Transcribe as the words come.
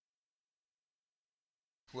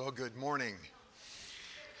Well, good morning.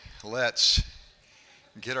 Let's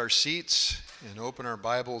get our seats and open our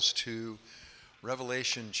Bibles to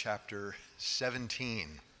Revelation chapter 17.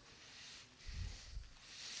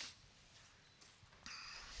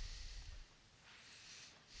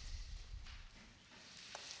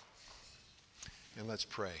 And let's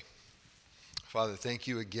pray. Father, thank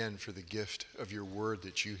you again for the gift of your word,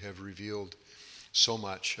 that you have revealed so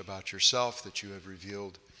much about yourself, that you have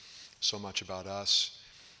revealed so much about us.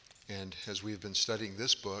 And as we've been studying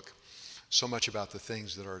this book, so much about the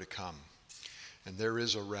things that are to come. And there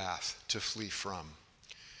is a wrath to flee from,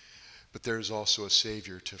 but there is also a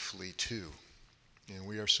Savior to flee to. And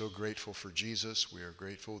we are so grateful for Jesus. We are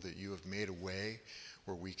grateful that you have made a way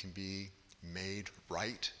where we can be made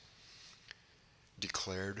right,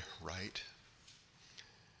 declared right,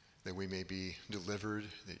 that we may be delivered,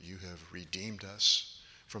 that you have redeemed us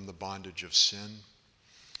from the bondage of sin.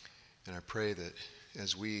 And I pray that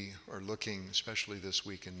as we are looking, especially this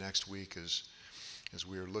week and next week, as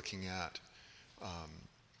we are looking at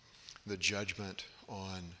the judgment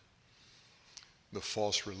on the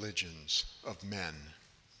false religions of men,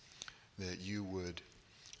 that you would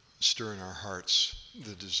stir in our hearts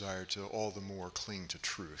the desire to all the more cling to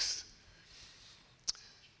truth.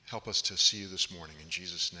 Help us to see you this morning. In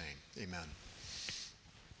Jesus' name, amen.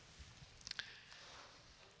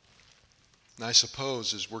 And I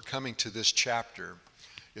suppose as we're coming to this chapter,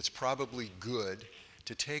 it's probably good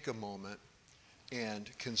to take a moment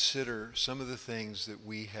and consider some of the things that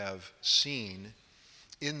we have seen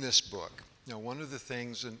in this book. Now, one of the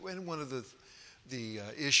things, and one of the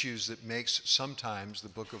issues that makes sometimes the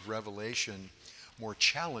book of Revelation more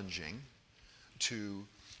challenging to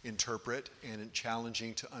interpret and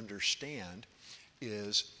challenging to understand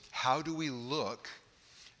is, how do we look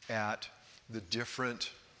at the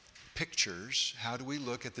different pictures? How do we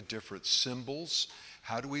look at the different symbols?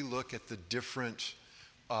 How do we look at the different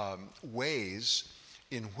ways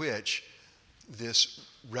in which this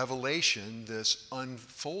revelation, this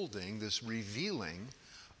unfolding, this revealing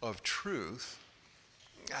of truth,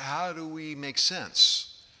 how do we make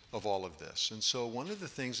sense of all of this? And so one of the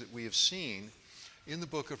things that we have seen in the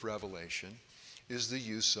book of Revelation is the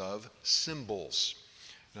use of symbols.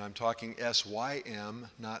 And I'm talking S-Y-M,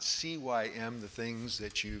 not C-Y-M, the things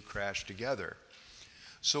that you crash together.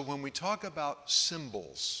 So when we talk about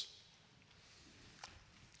symbols,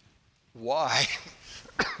 why,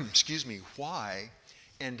 why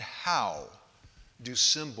and how do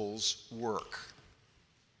symbols work?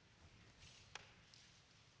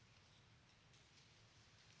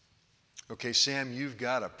 Okay, Sam, you've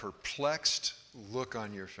got a perplexed look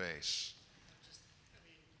on your face.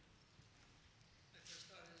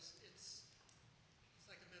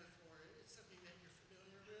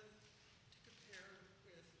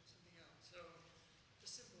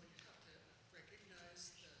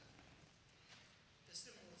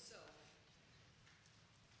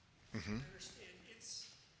 Mm-hmm. Understand its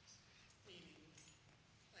meaning,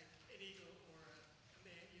 like an eagle or a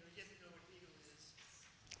man. You have to know what an eagle is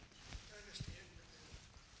to understand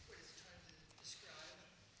what it's trying to describe.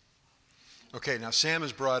 Okay, now Sam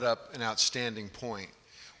has brought up an outstanding point.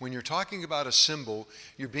 When you're talking about a symbol,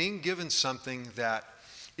 you're being given something that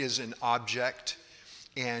is an object,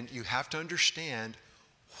 and you have to understand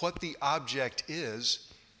what the object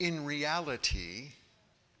is in reality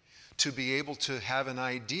to be able to have an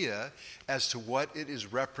idea as to what it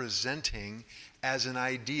is representing as an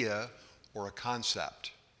idea or a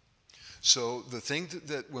concept. So the thing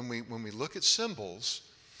that when we look at symbols,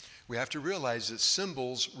 we have to realize that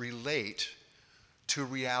symbols relate to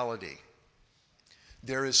reality.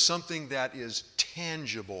 There is something that is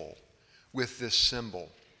tangible with this symbol.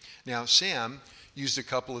 Now, Sam used a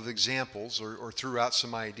couple of examples or threw out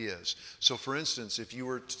some ideas. So for instance, if you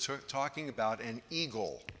were talking about an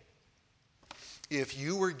eagle, if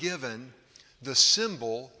you were given the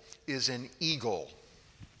symbol is an eagle.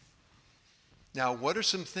 Now, what are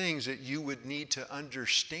some things that you would need to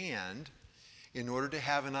understand in order to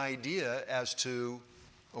have an idea as to,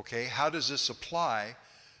 okay, how does this apply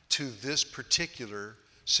to this particular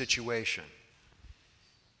situation?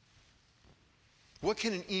 What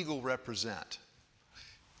can an eagle represent?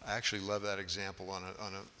 I actually love that example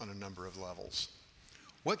on a number of levels.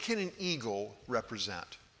 What can an eagle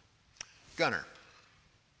represent? Gunnar.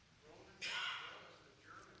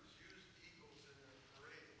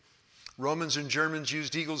 Romans and Germans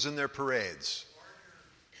used eagles in their parades.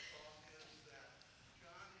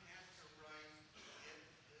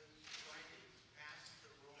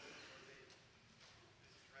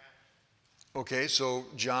 Okay, so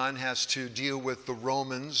John has to deal with the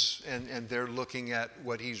Romans, and they're looking at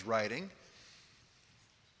what he's writing.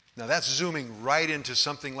 Now that's zooming right into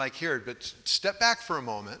something like here, but step back for a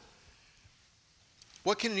moment.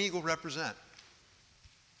 What can an eagle represent?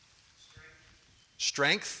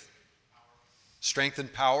 Strength. Strength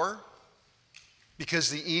and power. Because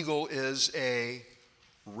the eagle is a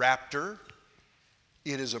raptor.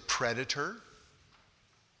 It is a predator.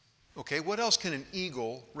 Okay, what else can an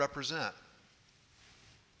eagle represent?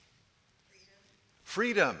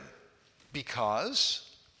 Freedom. Because?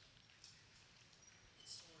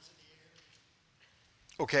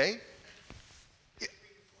 Okay.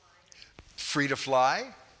 Free to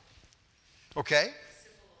fly. Okay.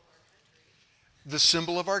 The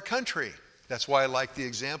symbol of our country. That's why I like the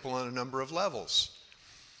example on a number of levels.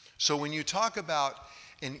 So when you talk about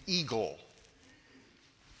an eagle,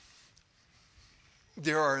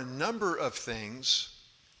 there are a number of things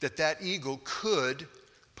that eagle could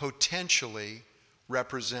potentially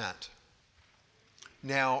represent.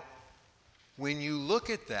 Now, when you look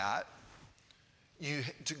at that,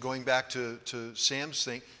 going back to Sam's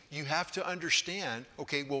thing, you have to understand,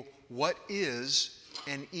 okay, well, what is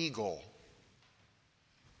an eagle?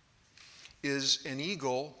 Is an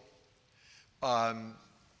eagle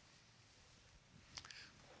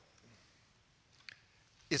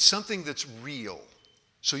it's something that's real.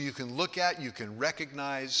 So you can look at, you can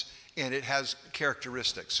recognize, and it has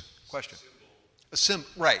characteristics. Question? A symbol,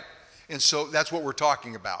 right. And so that's what we're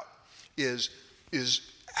talking about, is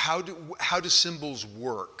how do symbols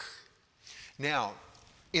work? Now,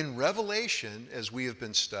 in Revelation, as we have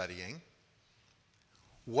been studying,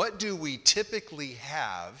 what do we typically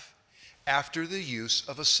have after the use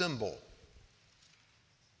of a symbol?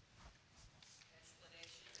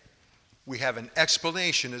 We have an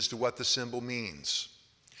explanation as to what the symbol means.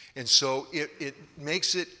 And so it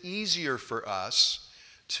makes it easier for us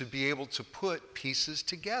to be able to put pieces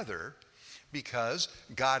together because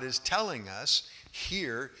God is telling us,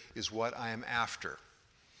 here is what I am after.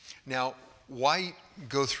 Now, why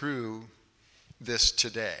go through this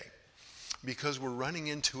today? Because we're running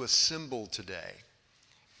into a symbol today.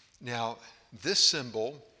 Now, this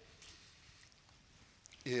symbol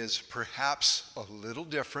is perhaps a little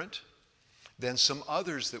different than some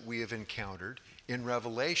others that we have encountered in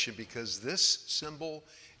Revelation because this symbol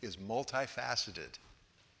is multifaceted.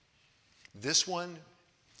 This one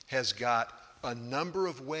has got a number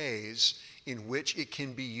of ways in which it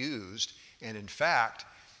can be used, and in fact,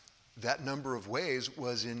 that number of ways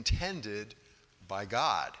was intended by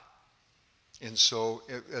God. And so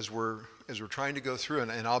as we're trying to go through,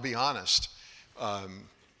 and I'll be honest,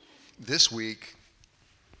 this week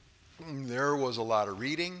there was a lot of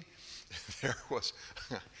reading.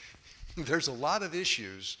 There's a lot of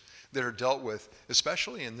issues that are dealt with,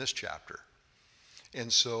 especially in this chapter.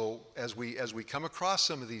 And so as we come across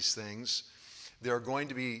some of these things, there are going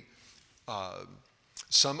to be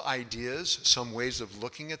some ideas, some ways of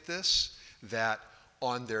looking at this that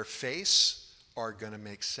on their face are going to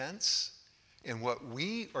make sense. And what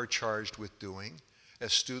we are charged with doing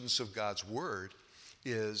as students of God's Word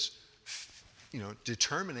is,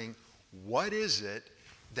 determining what is it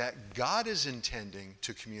that God is intending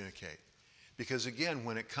to communicate. Because again,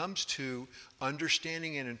 when it comes to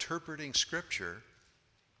understanding and interpreting Scripture,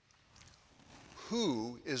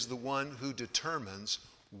 who is the one who determines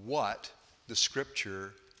what the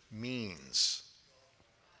Scripture means?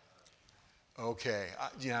 Okay,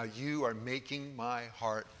 now you are making my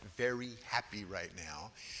heart very happy right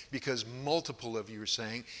now because multiple of you are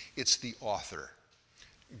saying it's the author.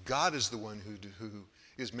 God is the one who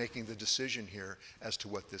is making the decision here as to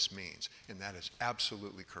what this means, and that is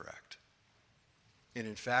absolutely correct. And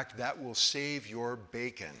in fact, that will save your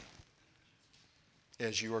bacon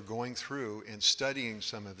as you are going through and studying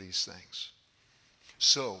some of these things.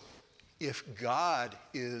 So, if God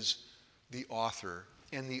is the author,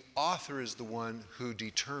 and the author is the one who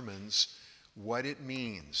determines what it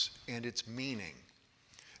means and its meaning,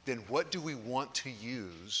 then what do we want to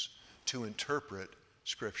use to interpret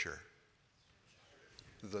Scripture?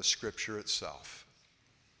 The Scripture itself.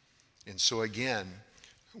 And so again,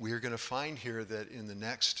 we are going to find here that in the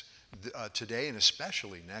next, today and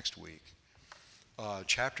especially next week,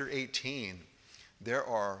 chapter 18, there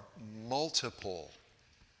are multiple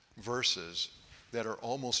verses that are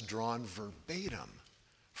almost drawn verbatim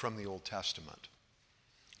from the Old Testament.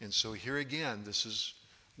 And so here again, this is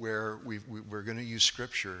where we're going to use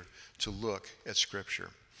Scripture to look at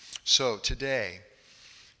Scripture. So today,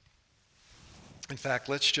 in fact,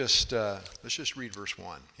 let's just read verse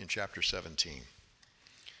 1 in chapter 17.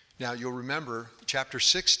 Now, you'll remember chapter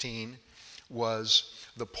 16 was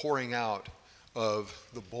the pouring out of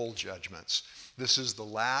the bowl judgments. This is the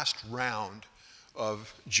last round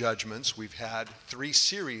of judgments. We've had 3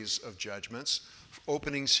 series of judgments.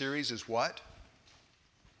 Opening series is what?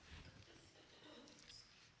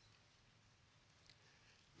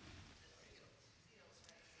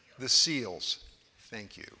 The seals.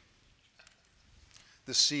 Thank you.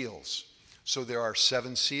 The seals. So there are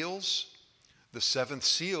 7 seals. The 7th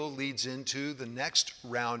seal leads into the next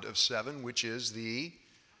round of 7, which is the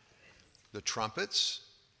trumpets.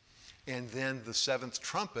 And then the 7th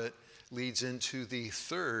trumpet leads into the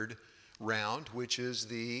 3rd round, which is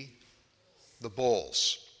the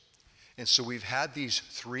bowls. And so we've had these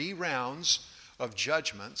 3 rounds of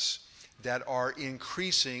judgments that are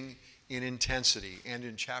increasing in intensity. And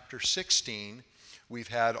in chapter 16, we've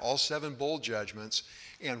had all 7 bowl judgments.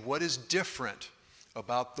 And what is different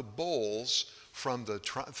about the bowls from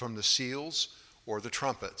the seals or the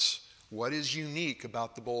trumpets? What is unique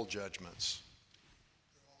about the bowl judgments?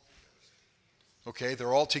 Okay,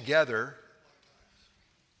 they're all together,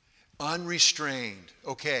 unrestrained.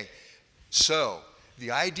 Okay, so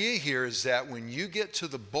the idea here is that when you get to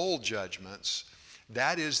the bowl judgments,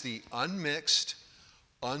 that is the unmixed,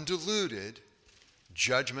 undiluted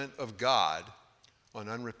judgment of God on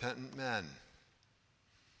unrepentant men.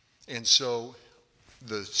 And so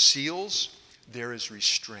the seals, there is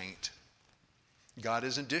restraint. God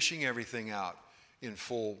isn't dishing everything out in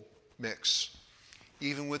full mix.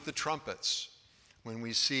 Even with the trumpets, when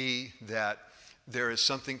we see that there is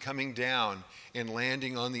something coming down and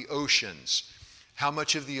landing on the oceans, how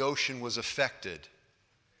much of the ocean was affected?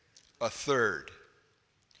 1/3.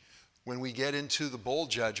 When we get into the bowl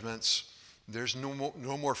judgments, there's no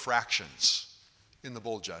more fractions in the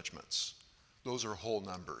bowl judgments. Those are whole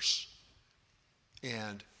numbers.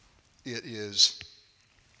 And it is,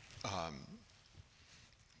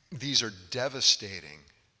 these are devastating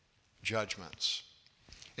judgments.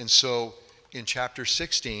 And so in chapter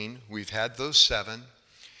 16, we've had those 7,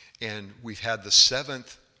 and we've had the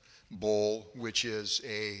 7th bowl, which is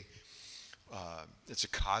it's a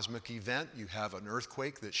cosmic event. You have an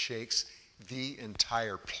earthquake that shakes the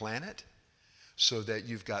entire planet so that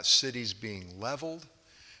you've got cities being leveled.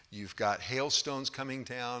 You've got hailstones coming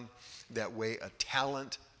down that weigh a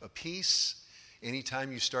talent apiece.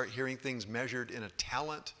 Anytime you start hearing things measured in a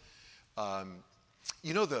talent,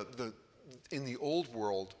 you know, in the old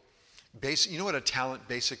world, you know what a talent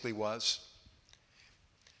basically was?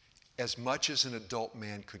 As much as an adult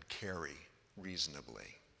man could carry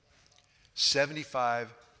reasonably.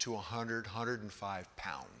 75 to 100, 105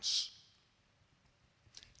 pounds.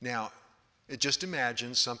 Now, just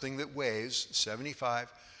imagine something that weighs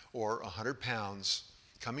 75 or 100 pounds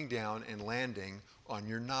coming down and landing on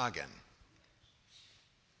your noggin.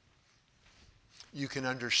 You can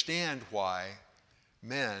understand why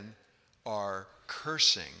men are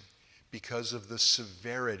cursing because of the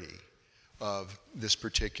severity of this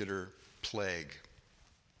particular plague.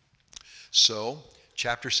 So,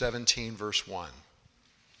 chapter 17, verse 1.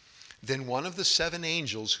 Then one of the 7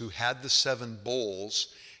 angels who had the 7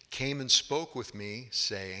 bowls came and spoke with me,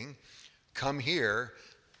 saying, "Come here,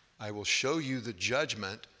 I will show you the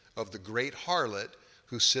judgment of the great harlot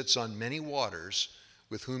who sits on many waters,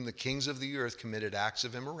 with whom the kings of the earth committed acts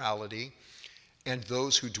of immorality, and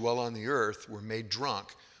those who dwell on the earth were made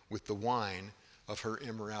drunk with the wine of her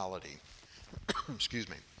immorality." Excuse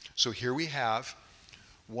me. So here we have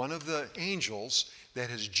one of the angels that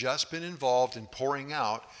has just been involved in pouring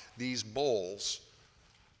out these bowls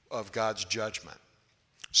of God's judgment.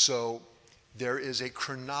 So there is a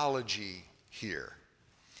chronology here.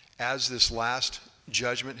 As this last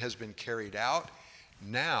judgment has been carried out,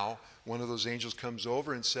 now one of those angels comes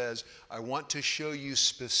over and says, "I want to show you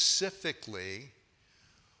specifically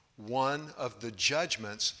one of the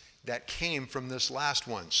judgments that came from this last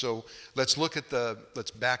one." So let's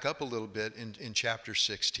back up a little bit in chapter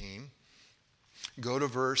 16. Go to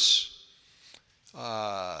verse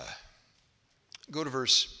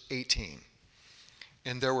 18.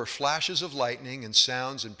 "And there were flashes of lightning and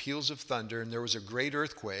sounds and peals of thunder, and there was a great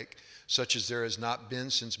earthquake, such as there has not been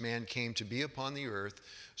since man came to be upon the earth.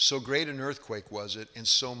 So great an earthquake was it, and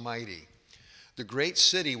so mighty. The great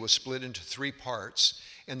city was split into 3 parts,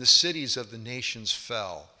 and the cities of the nations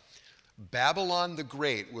fell. Babylon the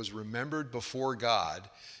Great was remembered before God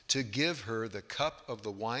to give her the cup of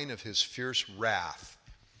the wine of his fierce wrath."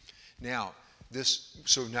 Now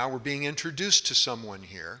we're being introduced to someone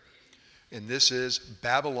here, and this is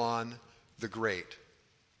Babylon the Great.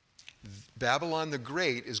 Babylon the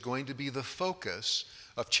Great is going to be the focus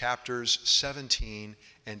of chapters 17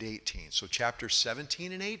 and 18. So chapters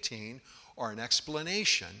 17 and 18 are an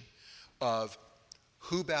explanation of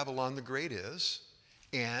who Babylon the Great is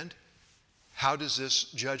and how does this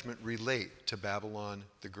judgment relate to Babylon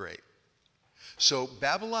the Great? So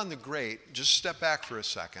Babylon the Great, just step back for a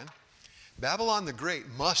second. Babylon the Great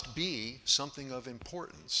must be something of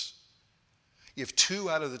importance if 2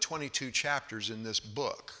 out of the 22 chapters in this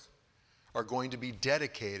book are going to be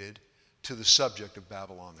dedicated to the subject of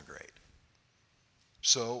Babylon the Great.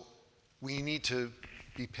 So we need to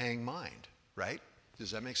be paying mind, right?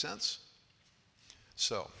 Does that make sense?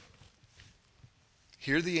 So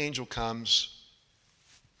here the angel comes.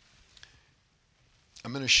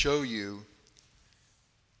 I'm going to show you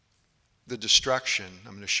the destruction.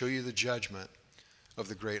 I'm going to show you the judgment of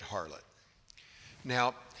the great harlot.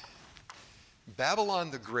 Now, Babylon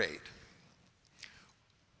the Great,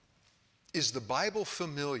 is the Bible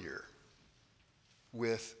familiar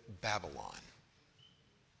with Babylon?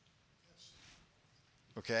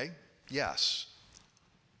 Okay? Yes.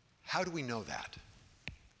 How do we know that?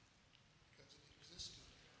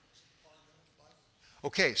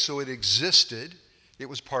 Okay, so it existed. It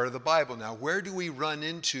was part of the Bible. Now, where do we run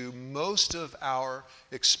into most of our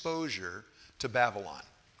exposure to Babylon?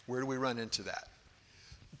 Where do we run into that?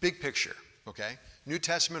 Big picture, okay? New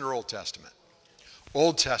Testament or Old Testament?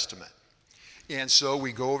 Old Testament. And so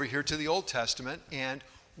we go over here to the Old Testament, and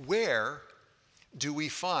where do we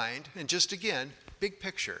find, and just again, big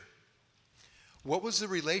picture, what was the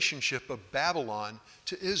relationship of Babylon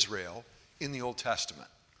to Israel in the Old Testament?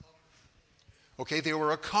 Okay, they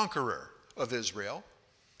were a conqueror of Israel.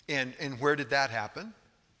 And where did that happen?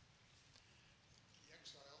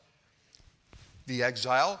 The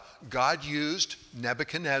exile. God used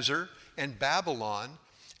Nebuchadnezzar and Babylon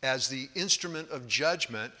as the instrument of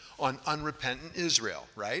judgment on unrepentant Israel,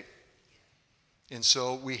 right? And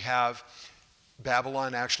so we have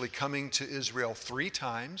Babylon actually coming to Israel 3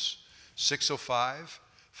 times, 605,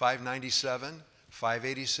 597,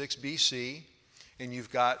 586 BC, and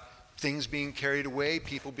you've got things being carried away,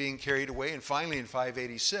 people being carried away, and finally in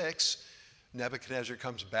 586, Nebuchadnezzar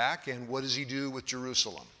comes back, and what does he do with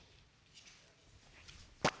Jerusalem?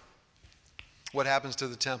 What happens to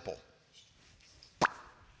the temple?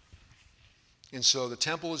 And so the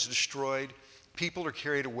temple is destroyed, people are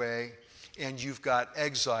carried away, and you've got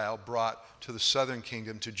exile brought to the southern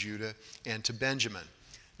kingdom, to Judah and to Benjamin.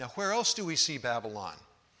 Now, where else do we see Babylon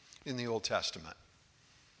in the Old Testament?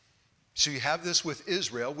 So you have this with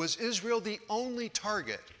Israel. Was Israel the only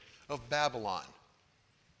target of Babylon?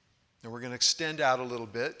 And we're going to extend out a little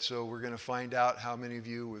bit, so we're going to find out how many of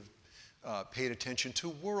you have paid attention to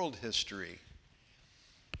world history.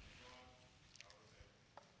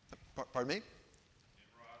 Pardon me?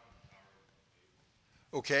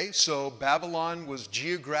 Okay, so Babylon was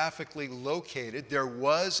geographically located. There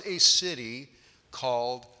was a city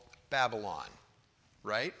called Babylon,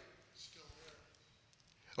 right? Still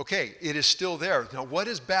there. Okay, it is still there. Now, what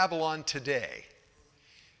is Babylon today?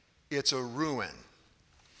 It's a ruin.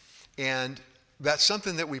 And that's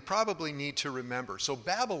something that we probably need to remember. So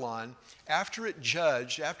Babylon, after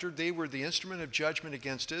they were the instrument of judgment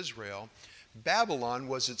against Israel, Babylon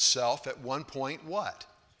was itself at one point what?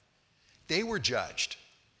 They were judged.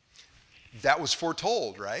 That was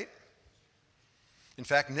foretold, right? In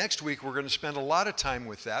fact, next week we're going to spend a lot of time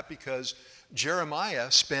with that because Jeremiah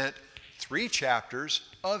spent 3 chapters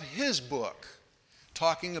of his book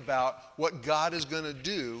talking about what God is going to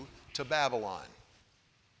do to Babylon.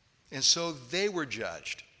 And so they were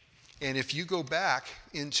judged. And if you go back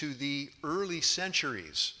into the early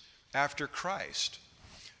centuries after Christ,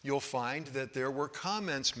 you'll find that there were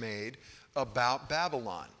comments made about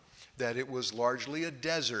Babylon, that it was largely a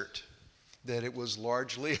desert, that it was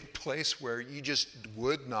largely a place where you just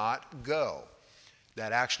would not go.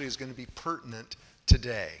 That actually is going to be pertinent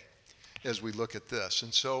today as we look at this.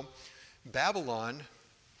 And so Babylon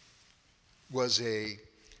was a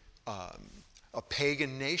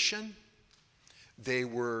pagan nation. They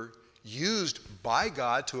were used by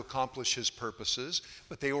God to accomplish his purposes,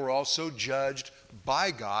 but they were also judged by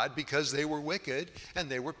God because they were wicked and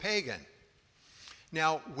they were pagan.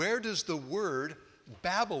 Now, where does the word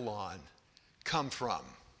Babylon come from?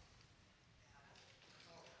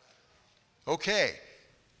 Okay,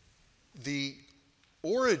 the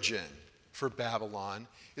origin for Babylon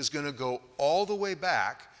is going to go all the way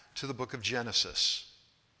back to the book of Genesis.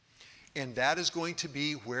 And that is going to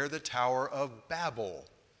be where the Tower of Babel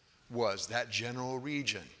was, that general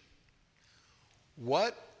region.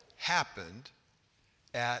 What happened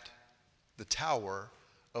at the Tower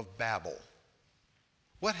of Babel?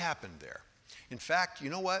 What happened there? In fact, you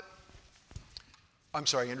know what? I'm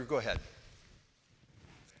sorry, Andrew, go ahead.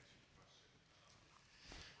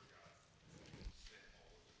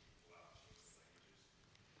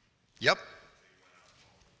 Yep.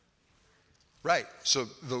 Right. So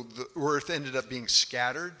the earth ended up being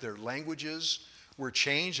scattered. Their languages were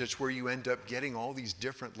changed. That's where you end up getting all these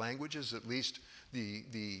different languages, at least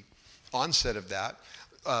the onset of that.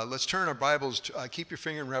 Let's turn our Bibles to, keep your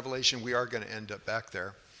finger in Revelation. We are going to end up back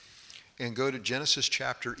there. And go to Genesis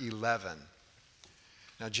chapter 11.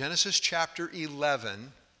 Now, Genesis chapter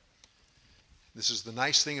 11, this is the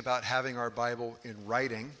nice thing about having our Bible in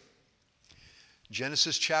writing.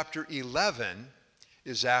 Genesis chapter 11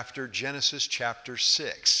 is after Genesis chapter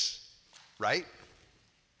 6, right?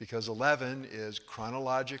 Because 11 is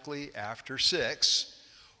chronologically after 6.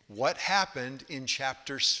 What happened in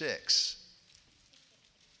chapter 6?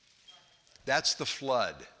 That's the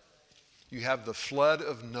flood. You have the flood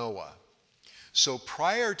of Noah. So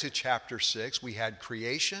prior to chapter 6, we had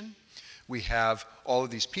creation. We have all of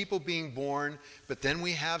these people being born. But then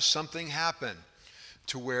we have something happen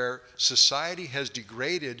to where society has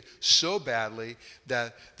degraded so badly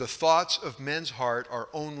that the thoughts of men's heart are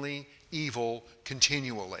only evil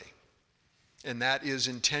continually. And that is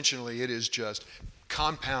intentionally, it is just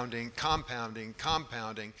compounding,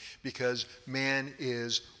 because man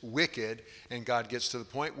is wicked, and God gets to the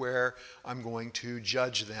point where I'm going to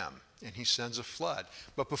judge them. And he sends a flood.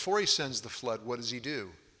 But before he sends the flood, what does he do?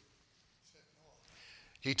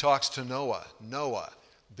 He talks to Noah. Noah,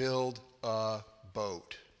 build a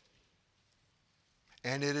boat.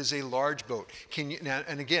 And it is a large boat. Now,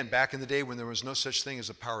 and again, back in the day when there was no such thing as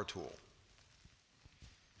a power tool,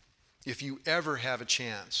 if you ever have a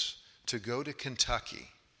chance to go to Kentucky,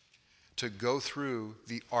 to go through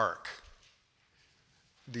the Ark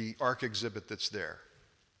exhibit that's there,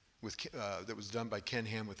 that was done by Ken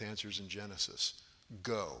Ham with Answers in Genesis,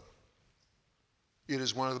 go. It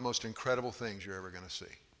is one of the most incredible things you're ever going to see.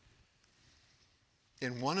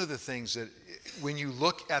 And one of the things that, when you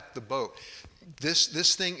look at the boat,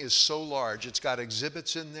 this thing is so large. It's got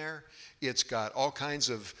exhibits in there. It's got all kinds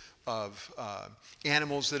of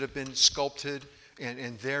animals that have been sculpted,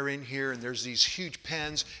 and they're in here, and there's these huge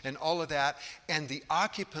pens and all of that. And the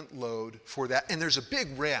occupant load for that, and there's a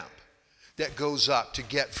big ramp that goes up to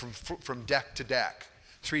get from deck to deck.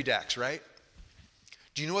 3 decks, right?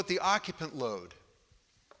 Do you know what the occupant load?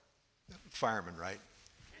 Fireman, right?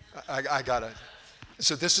 I got it.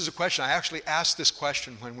 So this is a question. I actually asked this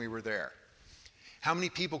question when we were there. How many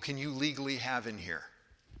people can you legally have in here?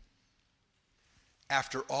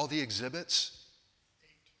 After all the exhibits?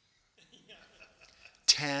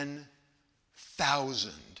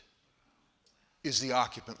 10,000 is the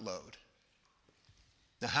occupant load.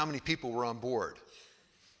 Now, how many people were on board?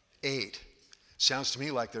 8. Sounds to me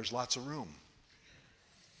like there's lots of room.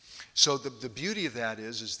 So the beauty of that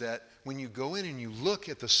is that when you go in and you look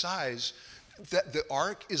at the size, that the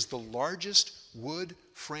Ark is the largest wood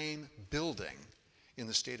frame building in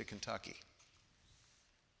the state of Kentucky.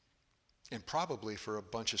 And probably for a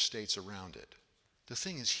bunch of states around it. The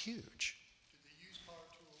thing is huge. Did they use power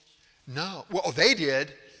tools? No. Well, they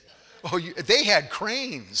did. They had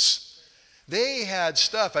cranes. They had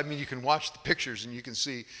stuff. I mean, you can watch the pictures and you can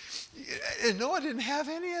see. And Noah didn't have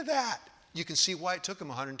any of that. You can see why it took him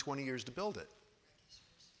 120 years to build it.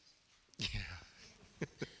 Yeah.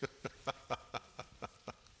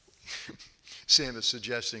 Sam is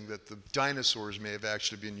suggesting that the dinosaurs may have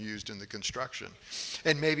actually been used in the construction.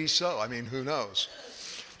 And maybe so. I mean, who knows?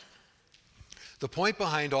 The point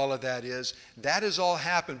behind all of that is has all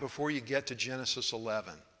happened before you get to Genesis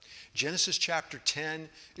 11. Genesis chapter 10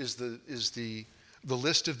 is the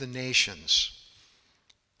list of the nations.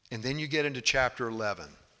 And then you get into chapter 11.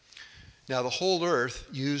 Now, the whole earth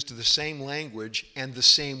used the same language and the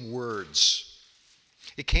same words.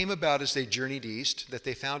 It came about as they journeyed east that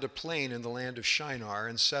they found a plain in the land of Shinar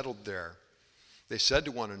and settled there. They said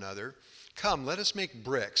to one another, "Come, let us make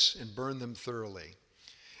bricks and burn them thoroughly."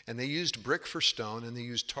 And they used brick for stone and they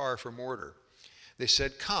used tar for mortar. They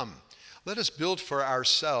said, "Come, let us build for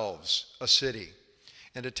ourselves a city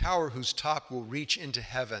and a tower whose top will reach into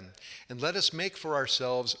heaven, and let us make for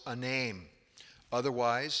ourselves a name.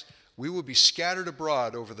 Otherwise, we will be scattered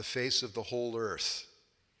abroad over the face of the whole earth."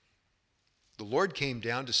 The Lord came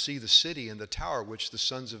down to see the city and the tower which the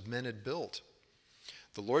sons of men had built.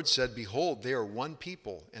 The Lord said, "Behold, they are one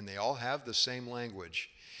people, and they all have the same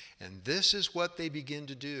language. And this is what they begin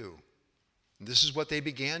to do. This is what they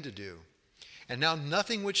began to do. And now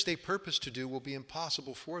nothing which they purpose to do will be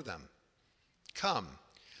impossible for them. Come,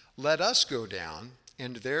 let us go down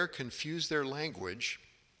and there confuse their language,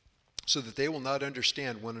 so that they will not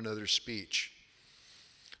understand one another's speech."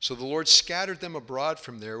 So the Lord scattered them abroad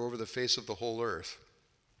from there over the face of the whole earth,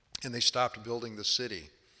 and they stopped building the city.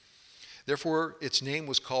 Therefore its name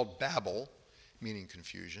was called Babel, meaning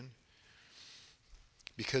confusion.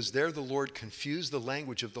 because there the Lord confused the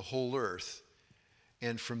language of the whole earth,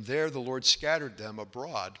 and from there the Lord scattered them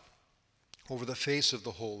abroad over the face of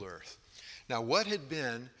the whole earth. Now, what had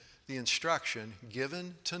been the instruction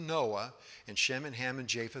given to Noah and Shem and Ham and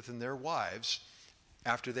Japheth and their wives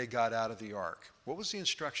after they got out of the ark? What was the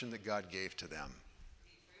instruction that God gave to them?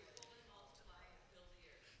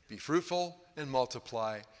 Be fruitful and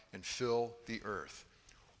multiply and fill the earth.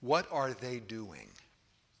 What are they doing?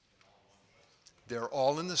 They're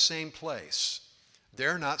all in the same place.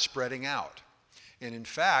 They're not spreading out. And in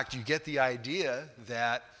fact, you get the idea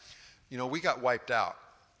that, we got wiped out.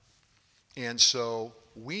 And so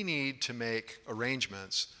we need to make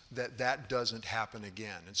arrangements that that doesn't happen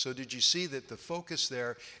again. And so did you see that the focus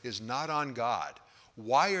there is not on God?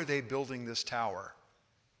 Why are they building this tower?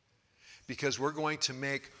 Because we're going to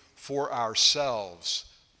make for ourselves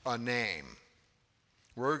a name.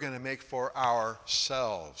 We're going to make for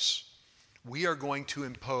ourselves. We are going to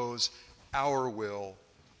impose our will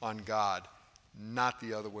on God, not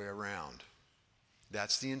the other way around.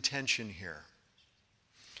 That's the intention here.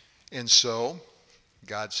 And so,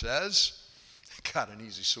 God says, got an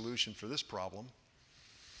easy solution for this problem.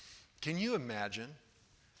 Can you imagine?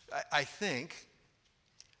 I think,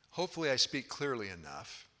 hopefully I speak clearly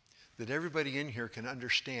enough, that everybody in here can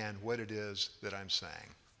understand what it is that I'm saying.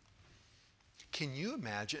 Can you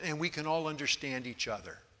imagine? And we can all understand each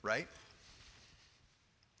other, right?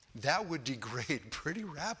 That would degrade pretty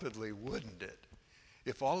rapidly, wouldn't it?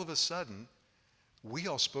 If all of a sudden we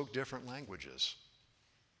all spoke different languages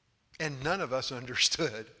and none of us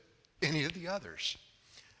understood any of the others.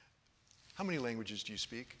 How many languages do you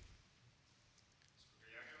speak?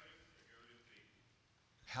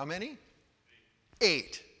 How many?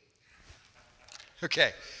 8.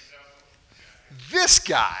 Okay. This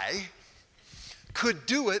guy could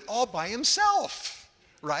do it all by himself,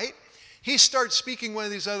 right? He starts speaking one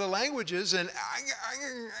of these other languages and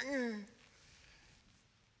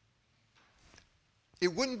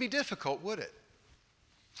it wouldn't be difficult, would it?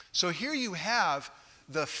 So here you have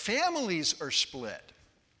the families are split.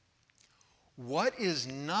 What is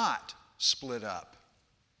not split up?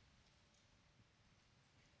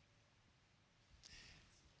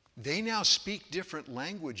 They now speak different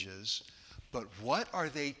languages, but what are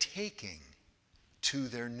they taking to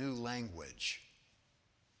their new language?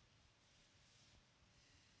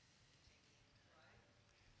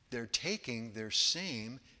 They're taking their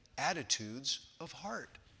same attitudes of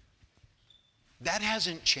heart. That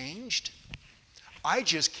hasn't changed. I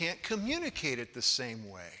just can't communicate it the same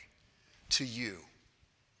way to you.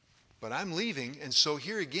 But I'm leaving, and so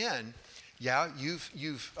here again,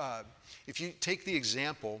 if you take the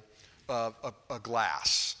example of a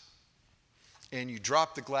glass, and you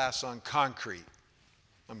drop the glass on concrete,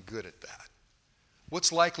 I'm good at that.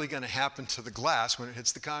 What's likely going to happen to the glass when it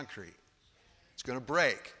hits the concrete? It's going to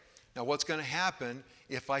break. Now, what's going to happen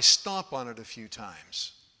if I stomp on it a few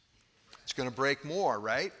times? It's going to break more,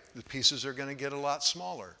 right? The pieces are going to get a lot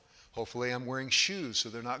smaller. Hopefully, I'm wearing shoes so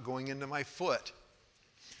they're not going into my foot.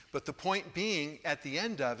 But the point being, at the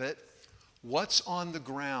end of it, what's on the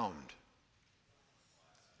ground?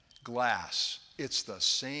 Glass. It's the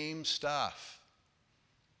same stuff.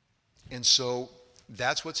 And so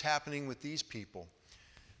that's what's happening with these people.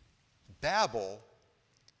 Babel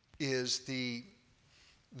is the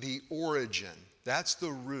origin. That's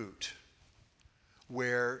the root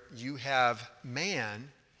where you have man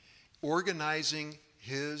organizing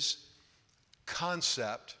his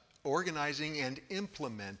concept, organizing and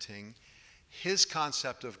implementing his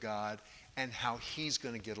concept of God and how he's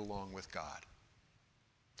going to get along with God.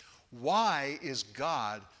 Why is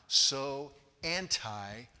God so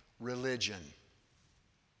anti-religion?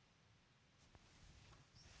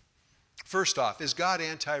 First off, is God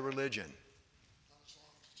anti-religion?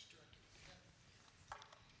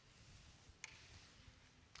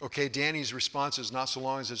 Okay, Danny's response is not so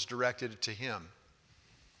long as it's directed to him.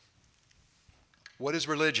 What is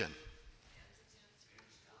religion?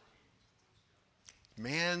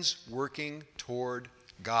 Man's working toward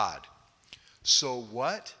God. So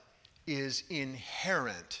what is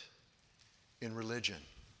inherent in religion?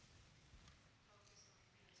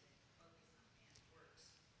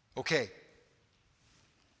 Okay.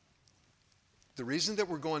 The reason that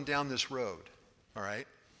we're going down this road, all right?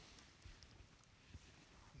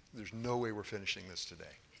 There's no way we're finishing this today.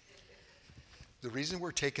 The reason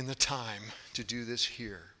we're taking the time to do this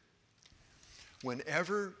here,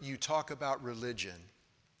 whenever you talk about religion,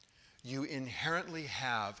 you inherently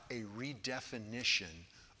have a redefinition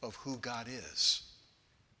of who God is.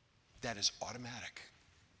 That is automatic.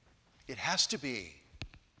 It has to be.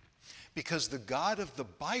 Because the God of the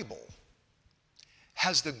Bible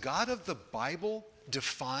Has the God of the Bible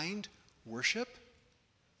defined worship?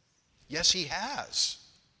 Yes, he has.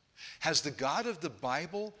 Has the God of the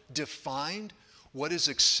Bible defined what is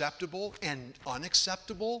acceptable and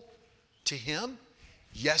unacceptable to him?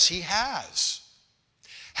 Yes, he has.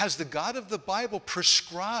 Has the God of the Bible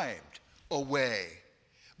prescribed a way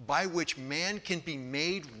by which man can be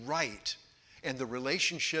made right and the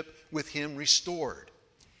relationship with him restored?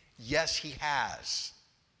 Yes, he has.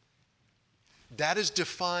 That is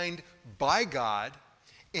defined by God,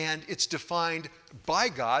 and it's defined by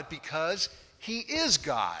God because he is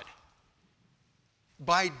God.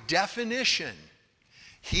 By definition,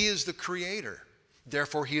 he is the creator.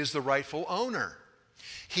 Therefore, he is the rightful owner.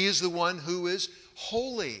 He is the one who is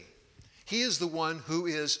holy. He is the one who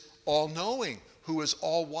is all-knowing, who is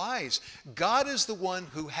all-wise. God is the one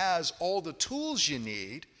who has all the tools you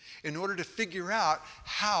need in order to figure out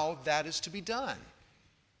how that is to be done.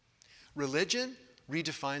 Religion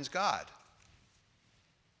redefines God.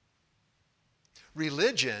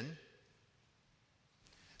 Religion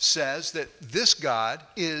says that this God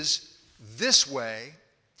is this way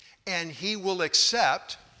and he will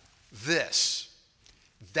accept this.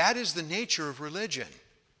 That is the nature of religion.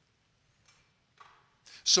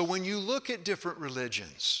 So when you look at different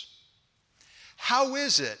religions, how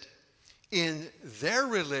is it in their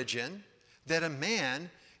religion that a man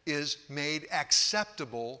is made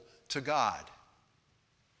acceptable to God?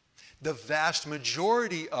 The vast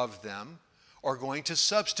majority of them are going to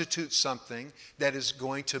substitute something that is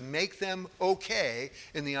going to make them okay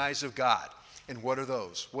in the eyes of God. And what are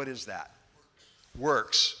those? What is that?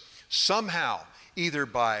 Works. Somehow, either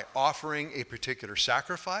by offering a particular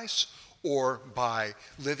sacrifice or by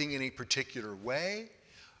living in a particular way,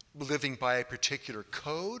 living by a particular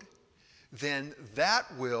code, then that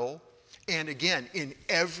will, and again, in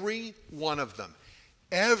every one of them,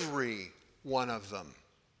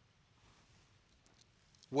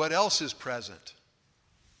 what else is present?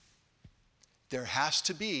 There has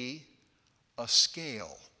to be a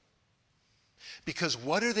scale. Because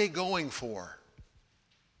what are they going for?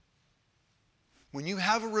 When you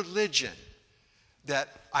have a religion that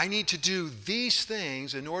I need to do these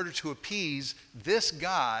things in order to appease this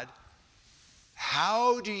God,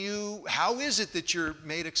 how is it that you're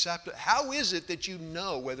made acceptable? How is it that you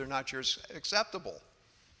know whether or not you're acceptable?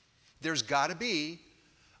 There's got to be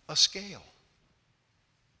a scale.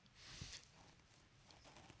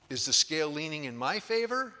 Is the scale leaning in my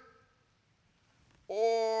favor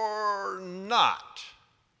or not?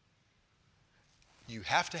 You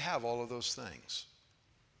have to have all of those things.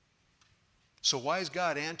 So why is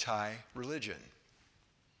God anti-religion?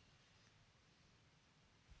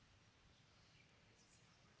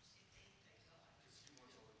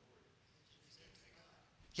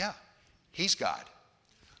 Yeah, he's God.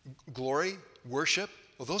 Glory, worship,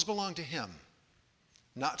 well, those belong to him,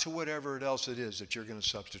 not to whatever else it is that you're going to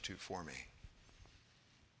substitute for me.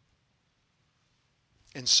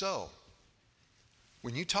 And so,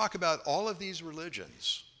 when you talk about all of these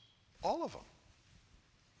religions, all of them,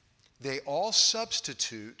 they all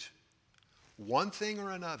substitute one thing or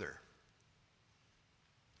another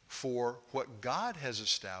for what God has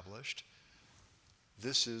established.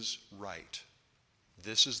 This is right.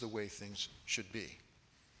 This is the way things should be.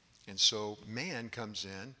 And so man comes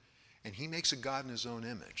in and he makes a God in his own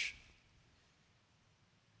image.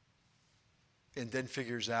 And then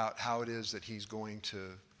figures out how it is that he's going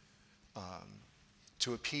to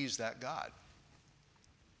appease that God.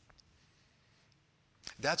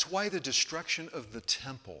 That's why the destruction of the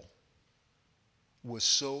temple was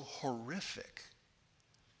so horrific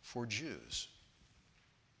for Jews.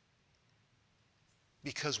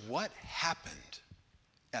 Because what happened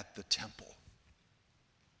at the temple?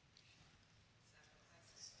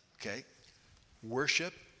 Okay?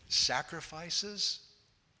 Worship, sacrifices.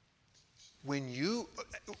 There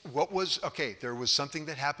was something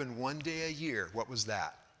that happened one day a year. What was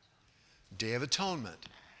that? Day of Atonement.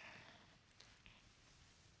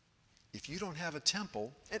 If you don't have a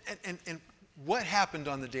temple, and what happened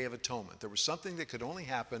on the Day of Atonement? There was something that could only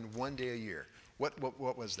happen one day a year. What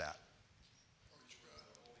was that?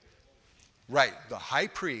 Right, the high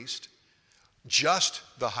priest, just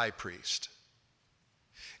the high priest,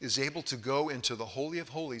 is able to go into the Holy of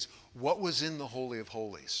Holies. What was in the Holy of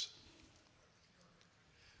Holies?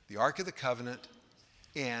 The Ark of the Covenant,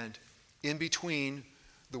 and in between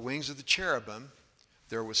the wings of the cherubim,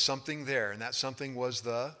 there was something there, and that something was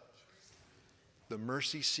the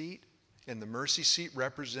mercy seat. And the mercy seat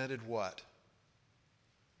represented what?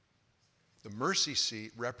 The mercy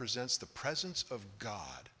seat represents the presence of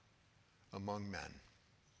God among men.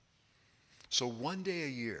 So one day a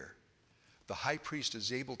year, the high priest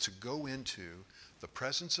is able to go into the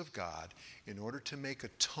presence of God in order to make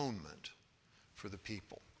atonement for the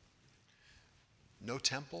people. No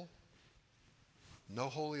temple, no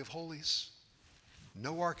Holy of Holies,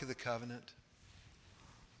 no Ark of the Covenant,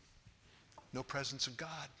 no presence of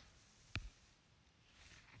God.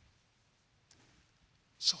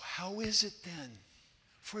 So how is it then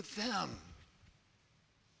for them?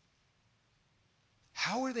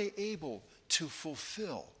 How are they able to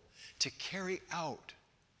fulfill, to carry out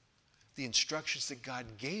the instructions that God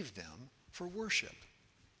gave them for worship?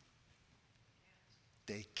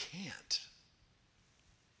 They can't.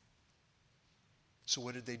 So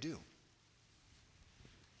what did they do?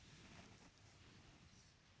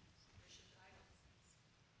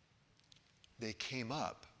 They came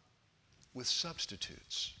up with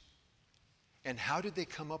substitutes. And how did they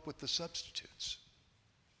come up with the substitutes?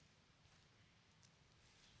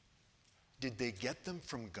 Did they get them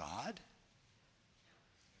from God?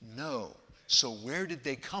 No. So where did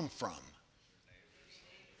they come from?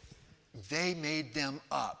 They made them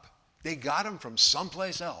up. They got them from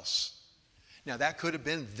someplace else. Now that could have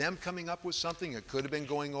been them coming up with something. It could have been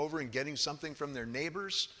going over and getting something from their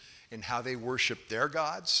neighbors and how they worship their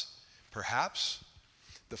gods, perhaps.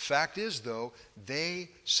 The fact is, though, they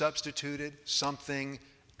substituted something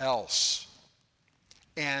else.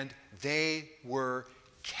 And they were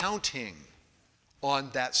counting on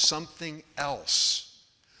that something else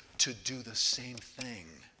to do the same thing.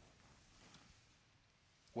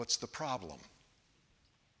 What's the problem?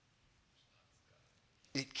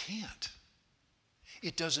 It can't.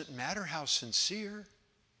 It doesn't matter how sincere.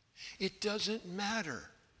 It doesn't matter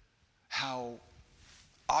how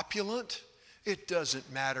opulent. It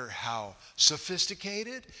doesn't matter how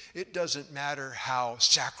sophisticated. It doesn't matter how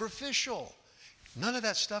sacrificial. None of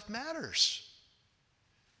that stuff matters.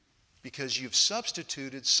 Because you've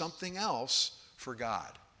substituted something else for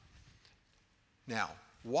God. Now,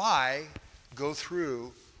 why go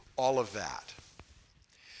through all of that?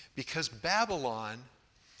 Because Babylon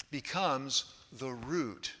becomes the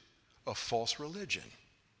root of false religion.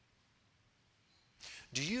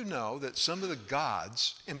 Do you know that some of the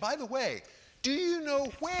gods, and by the way, do you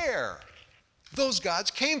know where those gods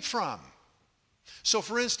came from? So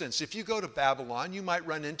for instance, if you go to Babylon, you might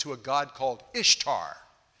run into a god called Ishtar.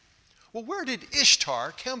 Well, where did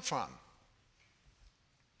Ishtar come from?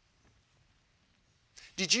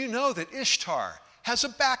 Did you know that Ishtar has a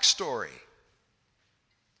backstory?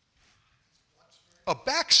 A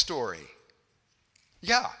backstory.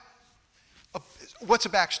 Yeah. What's a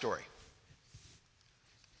backstory?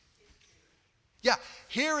 Yeah,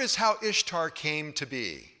 here is how Ishtar came to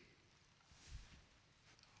be.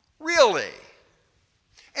 Really?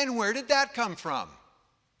 And where did that come from?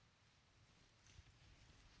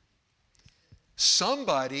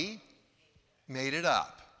 Somebody made it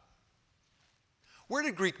up. Where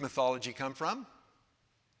did Greek mythology come from?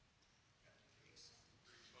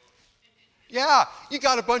 Yeah, you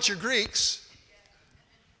got a bunch of Greeks,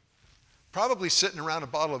 probably sitting around a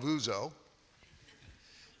bottle of ouzo.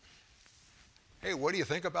 Hey, what do you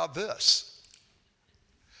think about this?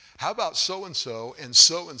 How about so-and-so and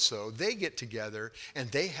so-and-so? They get together and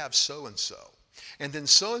they have so-and-so. And then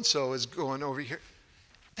so-and-so is going over here.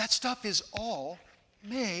 That stuff is all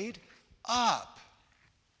made up.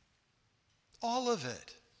 All of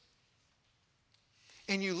it.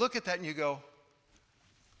 And you look at that and you go,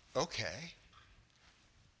 okay.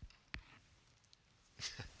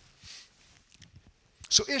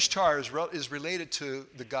 So Ishtar is related to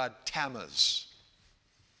the god Tammuz.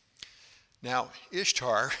 Now,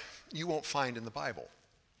 Ishtar, you won't find in the Bible.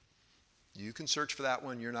 You can search for that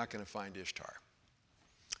one, you're not going to find Ishtar.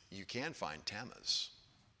 You can find Tammuz.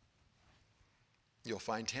 You'll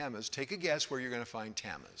find Tammuz. Take a guess where you're going to find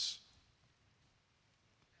Tammuz.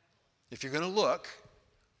 If you're going to look,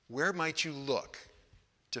 where might you look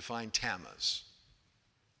to find Tammuz?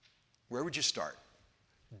 Where would you start?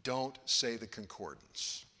 Don't say the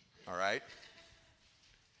concordance, all right?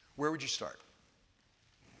 Where would you start?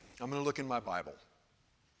 I'm going to look in my Bible.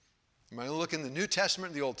 I'm going to look in the New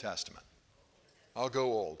Testament and the Old Testament. I'll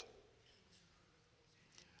go old.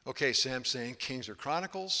 Okay, Sam's saying Kings or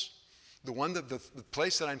Chronicles. The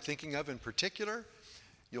place that I'm thinking of in particular,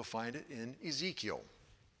 you'll find it in Ezekiel.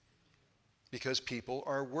 Because people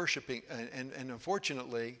are worshiping, and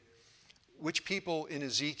unfortunately, which people in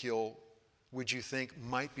Ezekiel would you think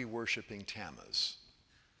might be worshiping Tammuz?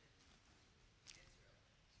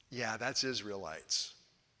 Yeah, that's Israelites.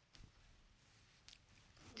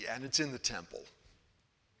 Yeah, and it's in the temple.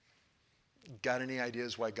 Got any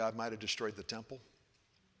ideas why God might have destroyed the temple?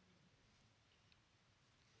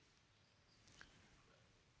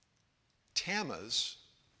 Tammuz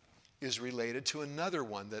is related to another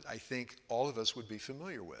one that I think all of us would be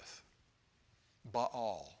familiar with,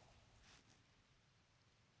 Baal.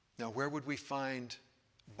 Now, where would we find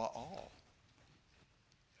Baal?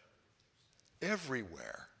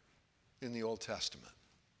 Everywhere in the Old Testament.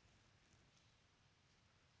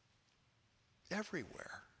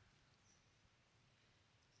 Everywhere.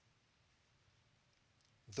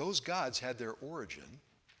 Those gods had their origin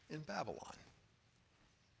in Babylon,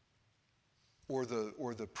 or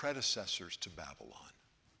the predecessors to Babylon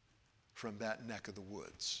from that neck of the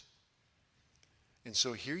woods. And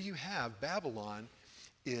so here you have Babylon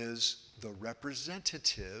is the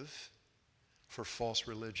representative for false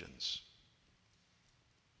religions.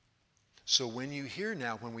 So when you hear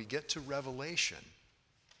now, when we get to Revelation,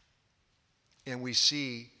 and we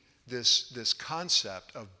see this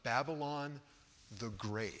concept of Babylon the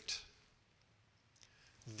Great,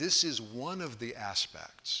 this is one of the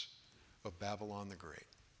aspects of Babylon the Great.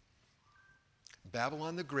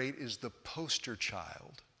 Babylon the Great is the poster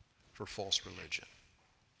child for false religion.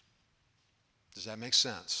 Does that make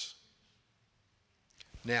sense?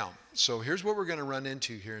 Now, so here's what we're going to run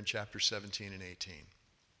into here in chapter 17 and 18.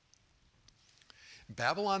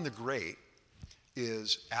 Babylon the Great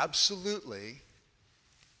is absolutely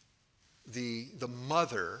the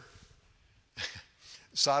mother.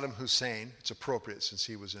 Saddam Hussein, it's appropriate since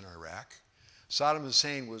he was in Iraq. Saddam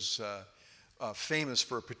Hussein was famous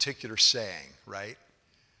for a particular saying, right?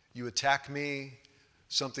 You attack me,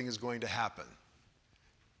 something is going to happen.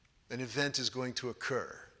 An event is going to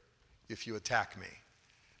occur if you attack me.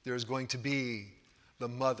 There is going to be the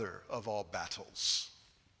mother of all battles,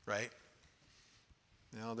 right?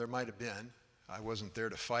 Now, there might have been. I wasn't there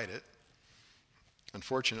to fight it.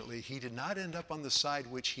 Unfortunately, he did not end up on the side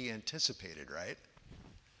which he anticipated, right?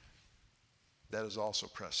 That is also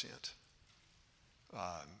prescient.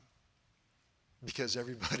 Because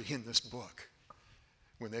everybody in this book,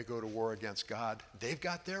 when they go to war against God, they've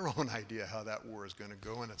got their own idea how that war is going to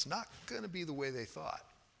go, and it's not going to be the way they thought.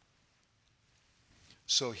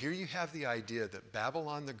 So here you have the idea that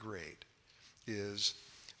Babylon the Great is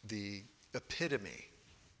the epitome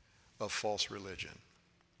of false religion.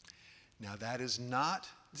 Now that is not,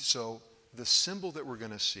 so the symbol that we're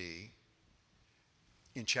going to see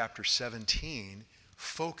in chapter 17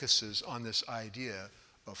 focuses on this idea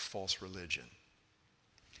of false religion.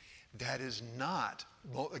 That is not,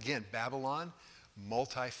 again, Babylon,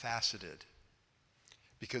 multifaceted.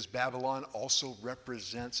 Because Babylon also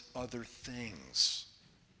represents other things.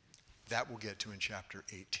 That we'll get to in chapter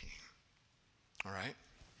 18. All right?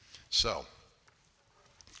 So,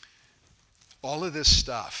 all of this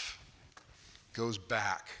stuff goes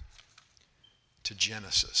back to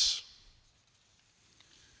Genesis.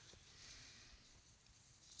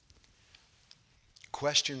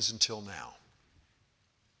 Questions until now?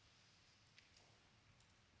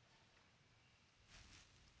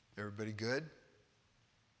 Everybody good?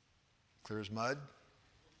 Clear as mud?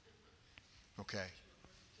 Okay.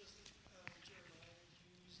 Doesn't Jeremiah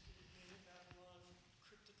use the name Babylon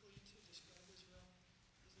cryptically to describe Israel?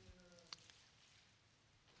 Isn't there like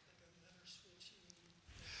a letter switching?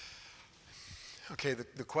 Okay,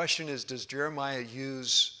 the question is, does Jeremiah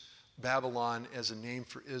use Babylon as a name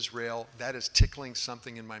for Israel? That is tickling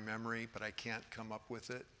something in my memory, but I can't come up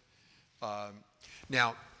with it.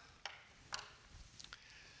 Now,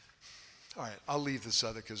 all right, I'll leave this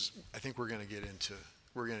other because I think we're going to get into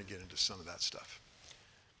some of that stuff.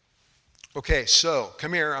 Okay, so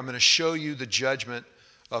come here. I'm going to show you the judgment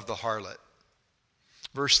of the harlot.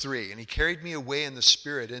 Verse 3, and he carried me away in the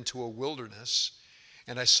spirit into a wilderness,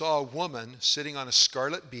 and I saw a woman sitting on a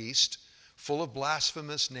scarlet beast, full of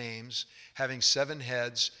blasphemous names, having 7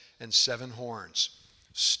 heads and 7 horns.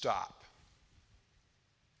 Stop.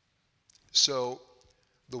 So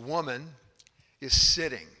the woman is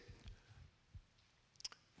sitting.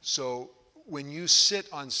 So when you sit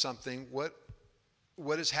on something, what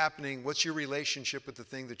is happening? What's your relationship with the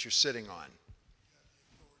thing that you're sitting on?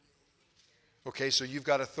 Okay, so you've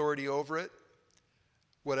got authority over it.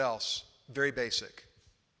 What else? Very basic.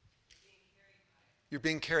 You're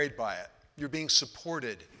being carried by it. You're being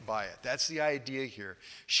supported by it. That's the idea here.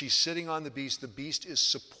 She's sitting on the beast. The beast is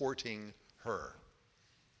supporting her.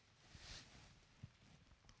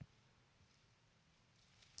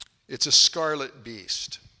 It's a scarlet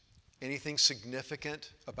beast. Anything significant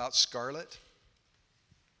about scarlet?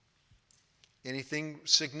 Anything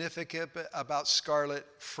significant about scarlet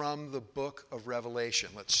from the book of Revelation?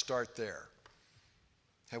 Let's start there.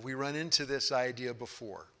 Have we run into this idea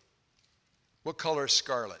before? What color is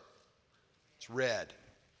scarlet? It's red.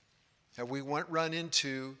 Have we run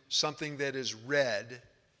into something that is red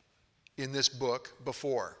in this book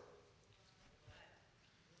before?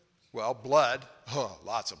 Well, blood. Oh,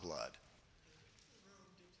 lots of blood.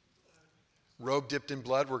 Robe dipped in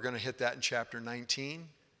blood. We're going to hit that in chapter 19.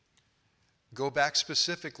 Go back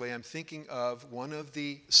specifically. I'm thinking of one of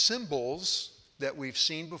the symbols that we've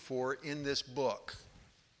seen before in this book.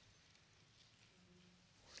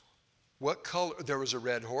 What color? There was a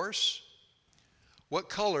red horse. What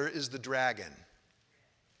color is the dragon?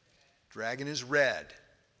 Dragon is red.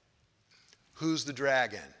 Who's the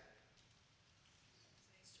dragon?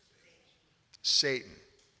 Satan.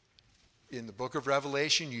 In the book of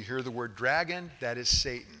Revelation, you hear the word dragon, that is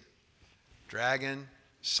Satan. Dragon,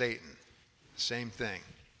 Satan. Same thing.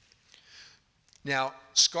 Now,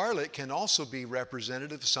 scarlet can also be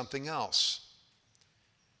representative of something else.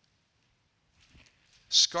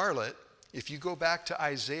 Scarlet, if you go back to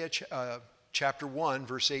Isaiah chapter 1,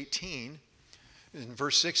 verse 18, in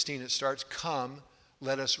verse 16 it starts, "Come,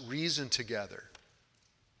 let us reason together."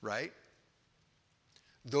 Right?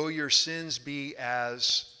 "Though your sins be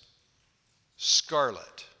as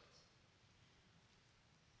scarlet,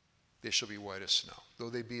 they shall be white as snow. Though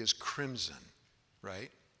they be as crimson."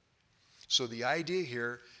 Right? So the idea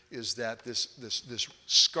here is that this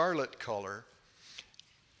scarlet color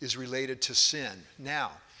is related to sin.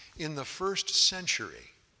 Now, in the first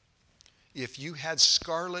century, if you had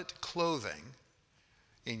scarlet clothing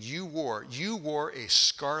and you wore a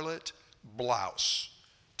scarlet blouse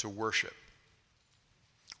to worship,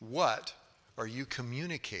 what are you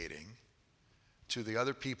communicating to the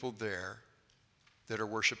other people there that are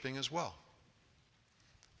worshiping as well?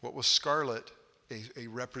 What was scarlet a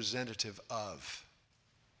representative of?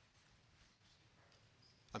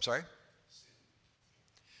 I'm sorry?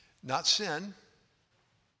 Not sin.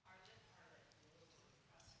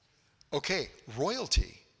 Okay,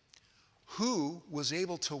 royalty. Who was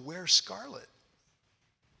able to wear scarlet?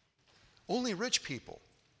 Only rich people.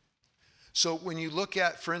 So when you look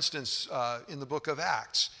at, for instance, in the book of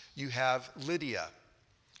Acts, you have Lydia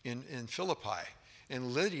in Philippi.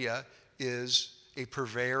 And Lydia is a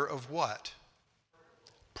purveyor of what?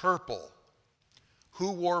 Purple.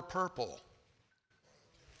 Who wore purple?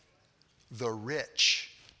 The rich.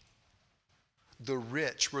 The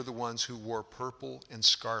rich were the ones who wore purple and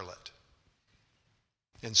scarlet.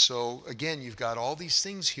 And so, again, you've got all these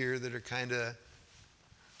things here that are kind of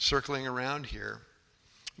circling around here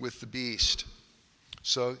with the beast.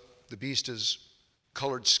 So the beast is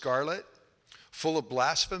colored scarlet, full of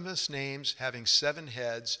blasphemous names, having 7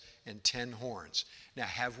 heads and 10 horns. Now,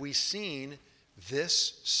 have we seen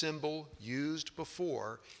this symbol used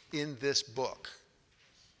before in this book?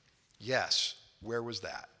 Yes. Where was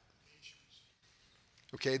that?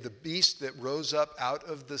 Okay, the beast that rose up out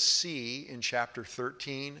of the sea in chapter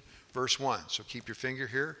 13, verse 1. So keep your finger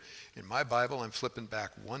here. In my Bible, I'm flipping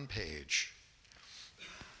back one page.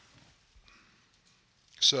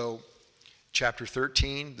 So, chapter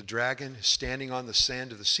 13, the dragon standing on the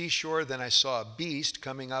sand of the seashore. Then I saw a beast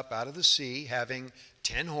coming up out of the sea, having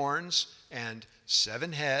 10 horns and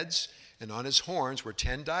 7 heads, and on his horns were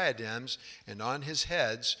 10 diadems, and on his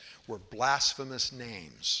heads were blasphemous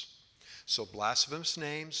names. So blasphemous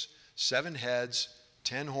names, 7 heads,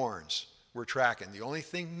 10 horns. We're tracking. The only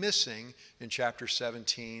thing missing in chapter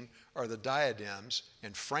 17 are the diadems,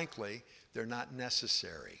 and frankly, they're not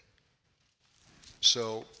necessary.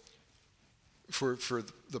 So for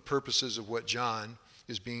the purposes of what John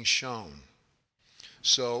is being shown.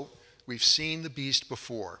 So we've seen the beast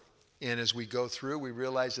before. And as we go through, we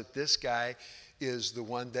realize that this guy is the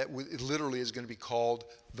one that literally is going to be called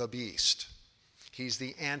the beast. He's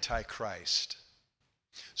the Antichrist.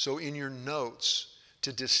 So in your notes,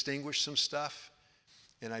 to distinguish some stuff,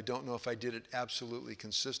 and I don't know if I did it absolutely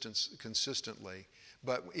consistently,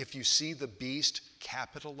 but if you see the beast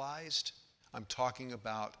capitalized, I'm talking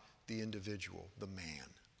about the individual, the man,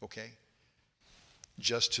 okay?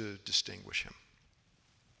 Just to distinguish him.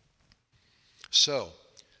 So,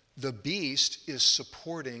 the beast is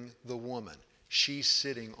supporting the woman. She's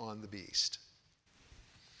sitting on the beast.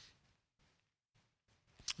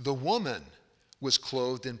 The woman was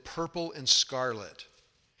clothed in purple and scarlet,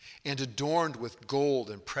 and adorned with gold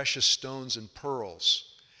and precious stones and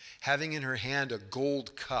pearls, having in her hand a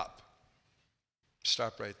gold cup.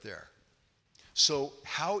 Stop right there. So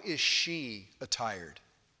how is she attired?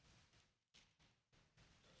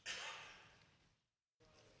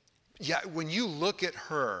 Yeah, when you look at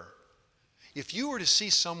her, if you were to see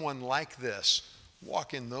someone like this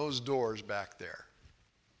walk in those doors back there,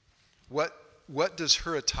 what does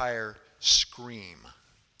her attire scream?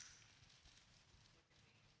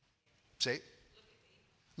 Say,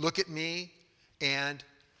 look at me, and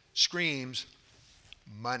screams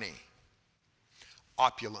money.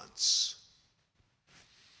 opulence.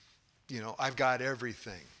 You know, I've got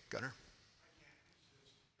everything. Gunnar?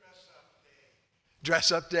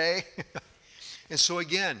 Dress up day. And so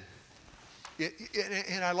again,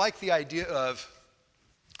 and I like the idea of,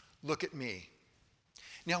 look at me.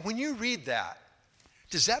 Now, when you read that,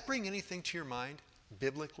 does that bring anything to your mind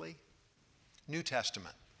biblically? New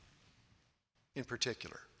Testament in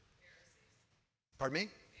particular. Pardon me?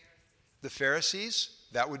 The Pharisees,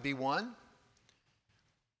 that would be one.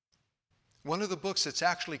 One of the books that's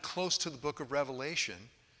actually close to the book of Revelation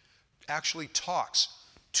actually talks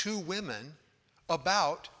to women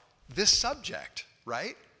about this subject,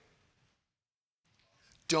 right?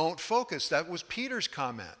 Don't focus. That was Peter's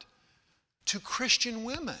comment to Christian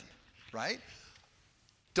women, right?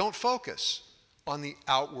 Don't focus on the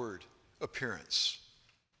outward appearance.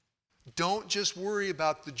 Don't just worry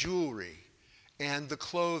about the jewelry and the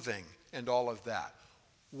clothing and all of that.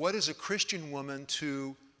 What is a Christian woman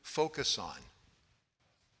to focus on?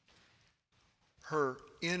 Her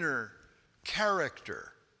inner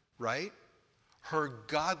character, right? Her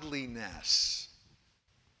godliness.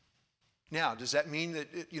 Now, does that mean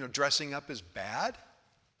that dressing up is bad?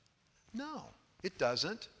 No, it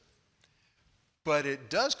doesn't. But it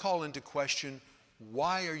does call into question,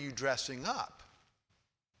 why are you dressing up?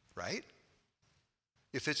 Right?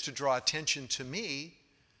 If it's to draw attention to me,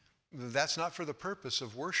 that's not for the purpose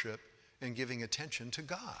of worship and giving attention to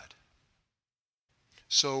God.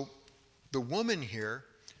 So the woman here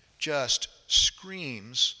just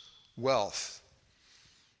screams wealth.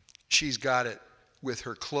 She's got it with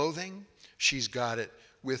her clothing. She's got it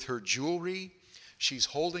with her jewelry. She's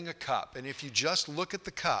holding a cup. And if you just look at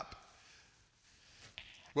the cup,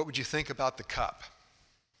 what would you think about the cup?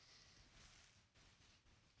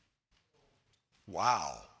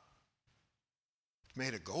 Wow.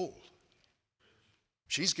 Made of gold.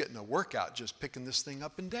 She's getting a workout just picking this thing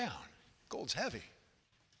up and down. Gold's heavy.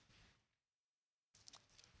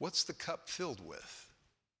 What's the cup filled with?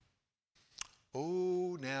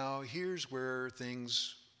 Oh, now here's where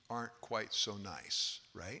things aren't quite so nice,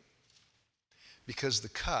 right? Because the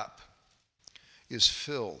cup is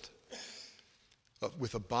filled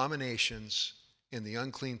with abominations and the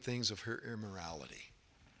unclean things of her immorality.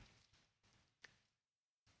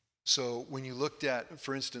 So when you looked at,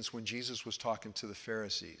 for instance, when Jesus was talking to the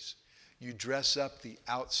Pharisees, you dress up the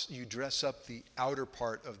outer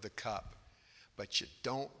part of the cup, but you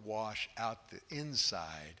don't wash out the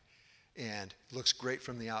inside, and it looks great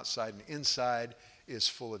from the outside, and inside is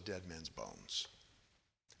full of dead men's bones.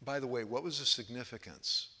 By the way, what was the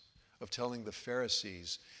significance of telling the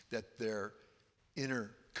Pharisees that their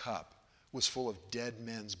inner cup was full of dead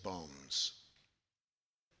men's bones?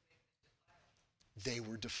 They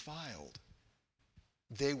were defiled.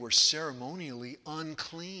 They were ceremonially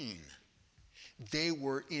unclean. They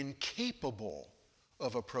were incapable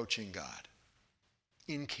of approaching God.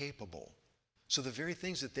 Incapable. So the very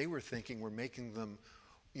things that they were thinking were making them,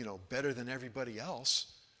 better than everybody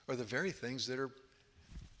else are the very things that are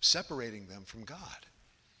separating them from God.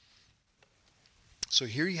 So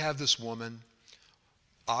here you have this woman,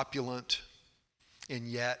 opulent, and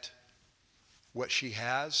yet what she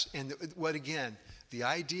has, and what again, the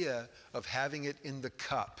idea of having it in the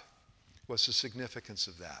cup, what's the significance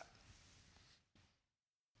of that?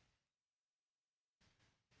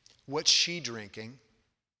 What's she drinking?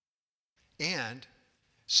 And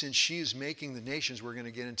since she is making the nations, we're going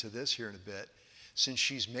to get into this here in a bit, since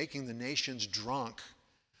she's making the nations drunk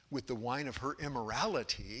with the wine of her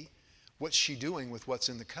immorality, what's she doing with what's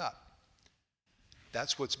in the cup?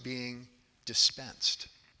 That's what's being dispensed.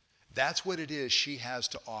 That's what it is she has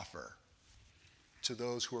to offer to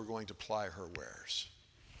those who are going to ply her wares.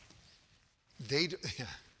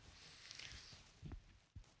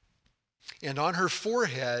 And on her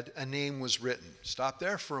forehead, a name was written. Stop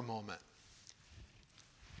there for a moment.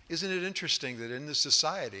 Isn't it interesting that in this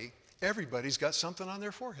society, everybody's got something on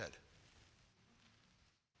their forehead?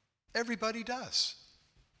 Everybody does.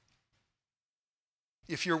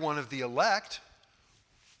 If you're one of the elect,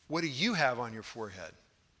 what do you have on your forehead?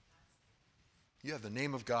 You have the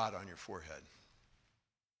name of God on your forehead.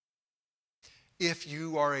 If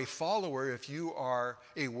you are a follower, if you are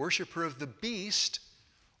a worshiper of the beast,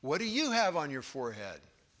 what do you have on your forehead?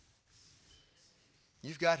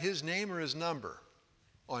 You've got his name or his number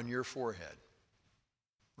on your forehead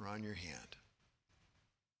or on your hand.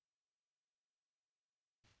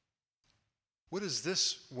 What does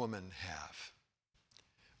this woman have?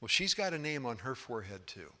 Well, she's got a name on her forehead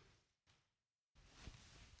too.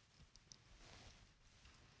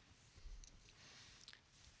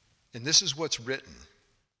 And this is what's written.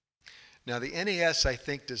 Now, the NAS, I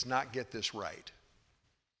think, does not get this right.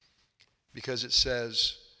 because it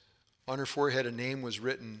says on her forehead a name was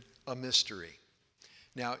written, a mystery.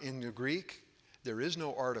 Now, in the Greek, there is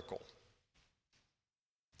no article.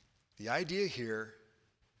 The idea here,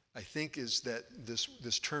 I think, is that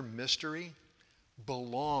this term mystery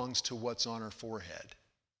belongs to what's on her forehead.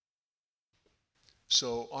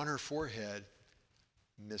 So on her forehead,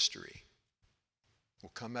 mystery.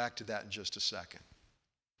 We'll come back to that in just a second.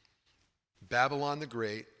 Babylon the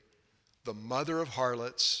Great, the mother of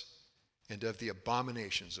harlots and of the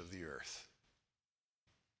abominations of the earth.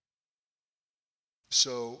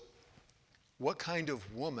 So, what kind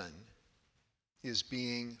of woman is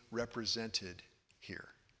being represented here?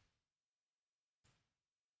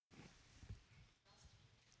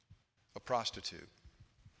 A prostitute,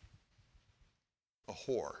 a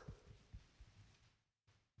whore,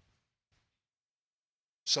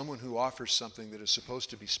 someone who offers something that is supposed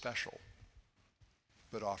to be special,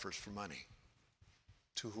 but offers for money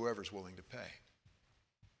to whoever's willing to pay.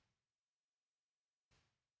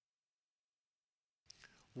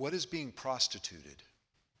 What is being prostituted?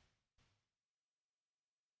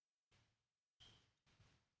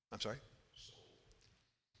 I'm sorry?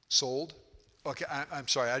 Sold? Okay, I'm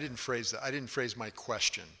sorry, I didn't phrase that. I didn't phrase my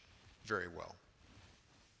question very well.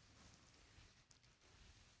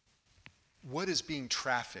 What is being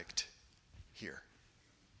trafficked here?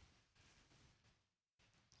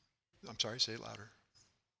 I'm sorry, say it louder.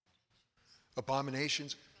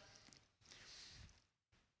 Abominations.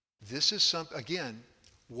 This is something, again,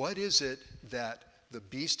 what is it that the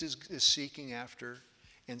beast is seeking after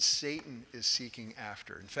and Satan is seeking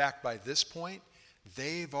after? In fact, by this point,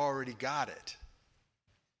 they've already got it.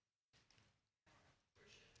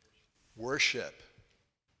 Worship.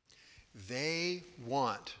 They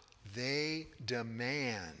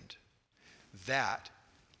demand that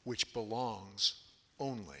which belongs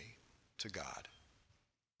only to God.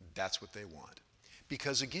 That's what they want.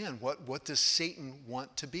 Because again, what does Satan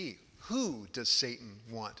want to be? Who does Satan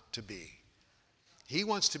want to be? He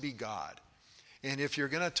wants to be God. And if you're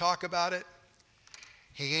going to talk about it,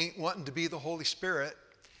 he ain't wanting to be the Holy Spirit,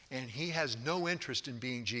 and he has no interest in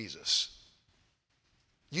being Jesus.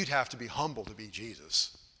 You'd have to be humble to be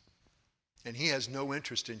Jesus. And he has no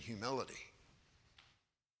interest in humility.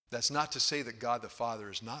 That's not to say that God the Father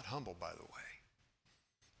is not humble, by the way.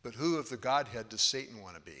 But who of the Godhead does Satan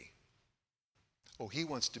want to be? Oh, he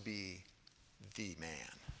wants to be the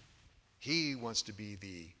man. He wants to be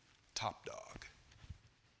the top dog.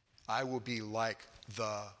 I will be like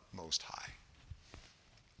the Most High.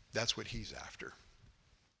 That's what he's after.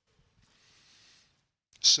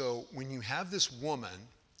 So when you have this woman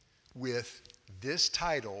with this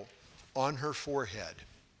title on her forehead,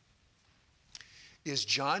 is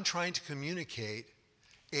John trying to communicate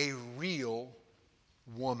a real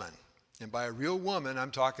woman? And by a real woman,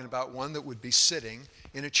 I'm talking about one that would be sitting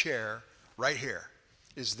in a chair right here.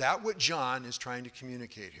 Is that what John is trying to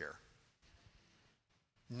communicate here?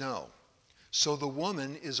 No. So the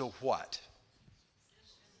woman is a what?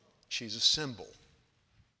 She's a symbol.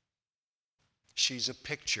 She's a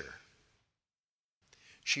picture.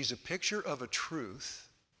 She's a picture of a truth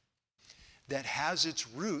that has its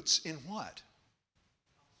roots in what?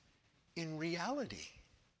 In reality.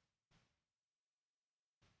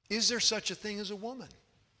 Is there such a thing as a woman?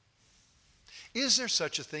 Is there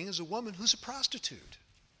such a thing as a woman who's a prostitute?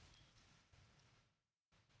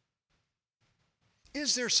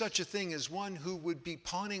 Is there such a thing as one who would be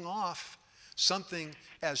pawning off something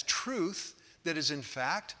as truth that is in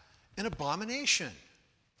fact an abomination?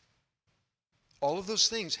 All of those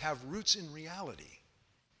things have roots in reality.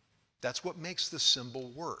 That's what makes the symbol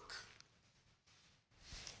work.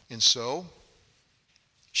 And so,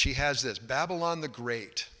 she has this, Babylon the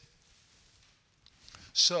Great.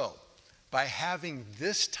 So, by having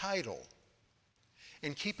this title,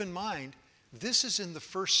 and keep in mind, this is in the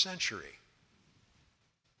 1st century.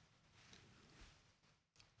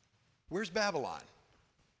 Where's Babylon?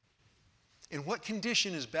 In what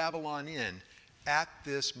condition is Babylon in at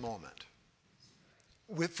this moment?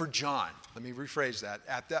 For John, let me rephrase that.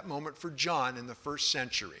 At that moment for John in the 1st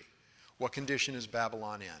century, what condition is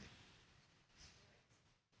Babylon in?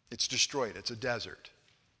 It's destroyed. It's a desert.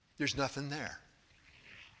 There's nothing there.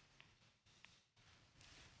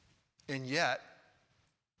 And yet,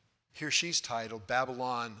 here she's titled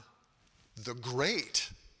Babylon the Great.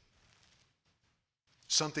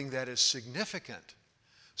 Something that is significant.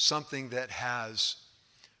 Something that has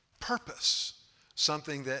purpose.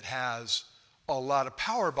 Something that has a lot of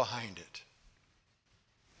power behind it.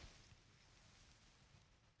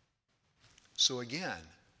 So again,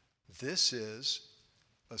 this is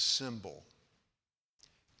a symbol.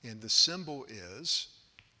 And the symbol is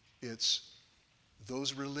It's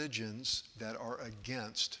those religions that are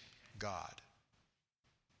against God.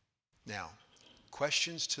 Now,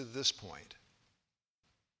 questions to this point.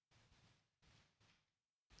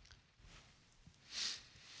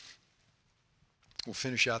 We'll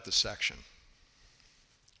finish out the section.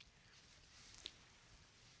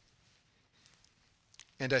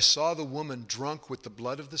 And I saw the woman drunk with the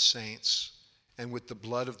blood of the saints and with the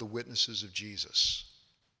blood of the witnesses of Jesus.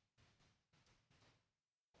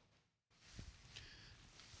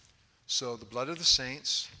 So the blood of the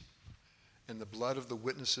saints and the blood of the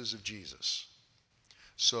witnesses of Jesus.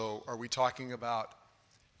 So are we talking about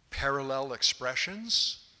parallel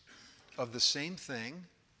expressions of the same thing,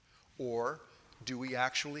 or do we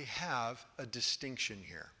actually have a distinction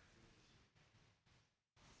here?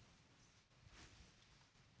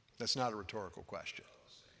 That's not a rhetorical question.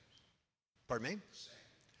 Pardon me?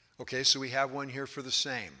 Okay, so we have one here for the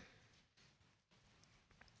same.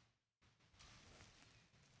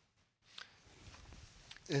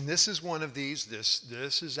 And this is one of these,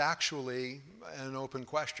 this is actually an open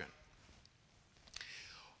question.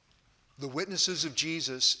 The witnesses of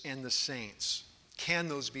Jesus and the saints, can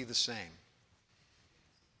those be the same?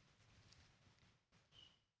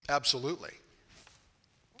 Absolutely.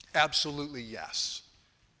 Absolutely, yes.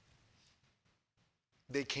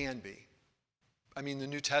 They can be. I mean, the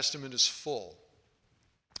New Testament is full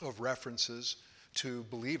of references to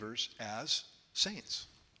believers as saints.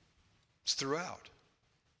 It's throughout.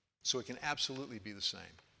 So it can absolutely be the same.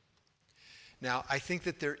 Now, I think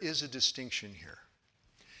that there is a distinction here.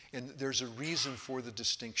 And there's a reason for the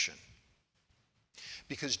distinction.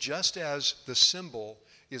 Because just as the symbol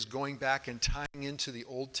is going back and tying into the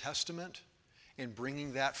Old Testament and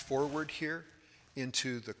bringing that forward here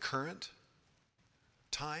into the current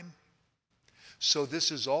time, so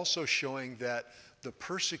this is also showing that the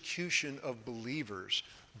persecution of believers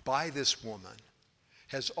by this woman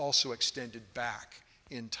has also extended back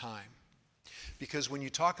in time. Because when you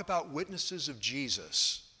talk about witnesses of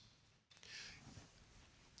Jesus,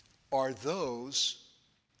 are those,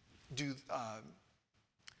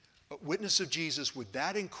 witness of Jesus, would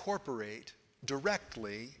that incorporate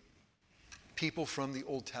directly people from the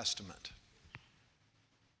Old Testament?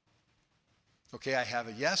 Okay, I have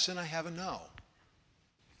a yes and I have a no.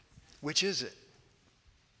 Which is it?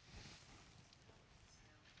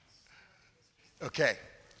 Okay.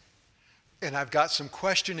 And I've got some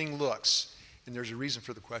questioning looks. And there's a reason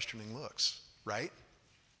for the questioning looks, right?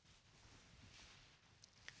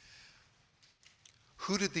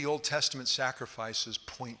 Who did the Old Testament sacrifices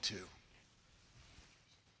point to?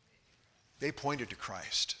 They pointed to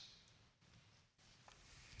Christ.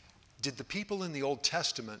 Did the people in the Old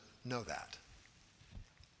Testament know that?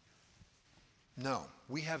 No.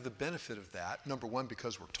 We have the benefit of that, number one,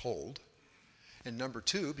 because we're told, and number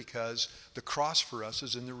two, because the cross for us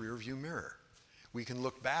is in the rearview mirror. We can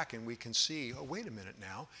look back and we can see, oh, wait a minute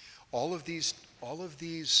now, all of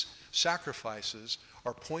these sacrifices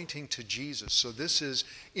are pointing to Jesus. So this is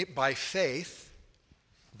it by faith,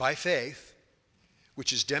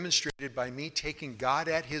 which is demonstrated by me taking God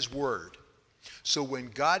at his word. So when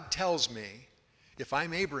God tells me, if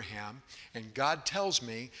I'm Abraham, and God tells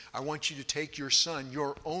me, I want you to take your son,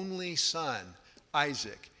 your only son,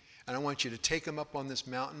 Isaac, and I want you to take him up on this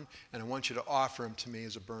mountain, and I want you to offer him to me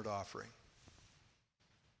as a burnt offering.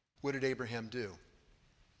 What did Abraham do?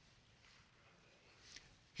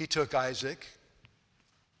 He took Isaac,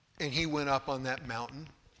 and he went up on that mountain,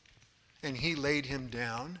 and he laid him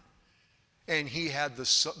down, and he had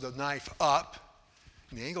the knife up,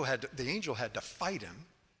 and the angel had to fight him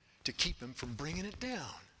to keep him from bringing it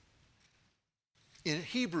down. In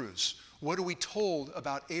Hebrews, what are we told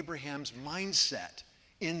about Abraham's mindset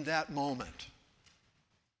in that moment?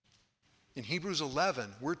 In Hebrews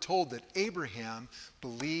 11, we're told that Abraham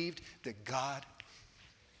believed that God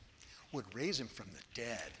would raise him from the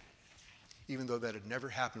dead, even though that had never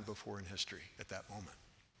happened before in history at that moment.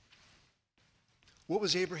 What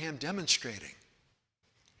was Abraham demonstrating?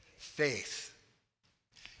 Faith.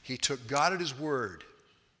 He took God at his word,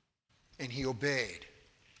 and he obeyed,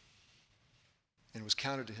 and it was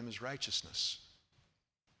counted to him as righteousness.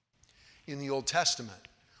 In the Old Testament,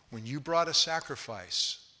 when you brought a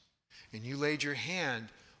sacrifice and you laid your hand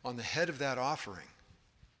on the head of that offering,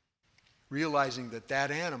 realizing that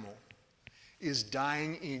that animal is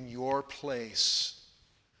dying in your place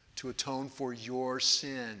to atone for your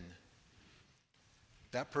sin,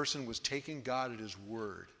 that person was taking God at his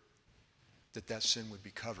word that that sin would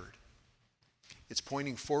be covered. It's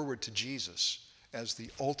pointing forward to Jesus as the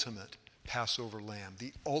ultimate Passover lamb,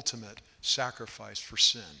 the ultimate sacrifice for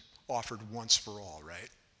sin, offered once for all, right?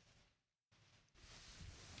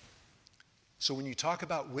 So when you talk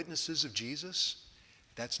about witnesses of Jesus,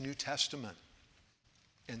 that's New Testament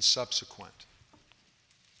and subsequent.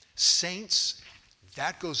 Saints,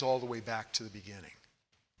 that goes all the way back to the beginning.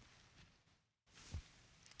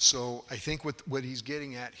 So I think what he's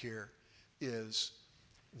getting at here is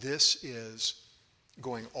this is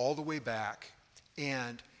going all the way back,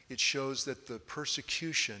 and it shows that the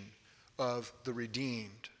persecution of the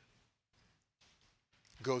redeemed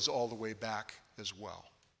goes all the way back as well.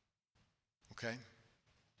 Okay?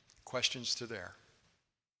 Questions to there?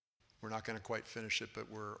 We're not going to quite finish it, but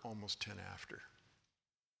we're almost 10 after.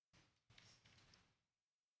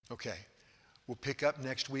 Okay. We'll pick up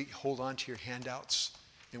next week. Hold on to your handouts,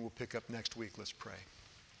 and we'll pick up next week. Let's pray.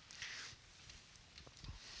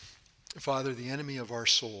 Father, the enemy of our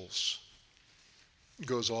souls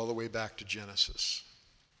goes all the way back to Genesis.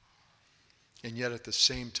 And yet at the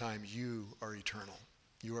same time, you are eternal.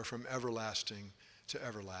 You are from everlasting to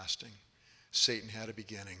everlasting. Satan had a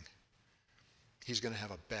beginning. He's going to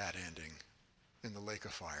have a bad ending in the lake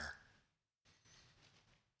of fire.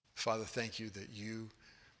 Father, thank you that you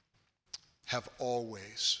have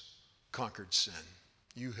always conquered sin.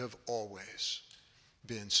 You have always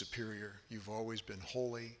been superior. You've always been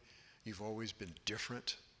holy. You've always been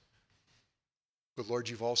different. But Lord,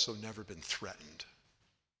 you've also never been threatened.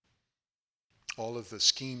 All of the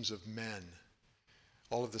schemes of men,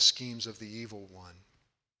 all of the schemes of the evil one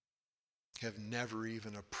have never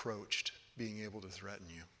even approached being able to threaten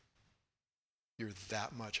you. You're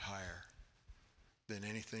that much higher than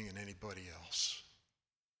anything and anybody else.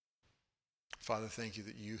 Father, thank you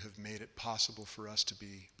that you have made it possible for us to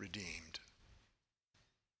be redeemed.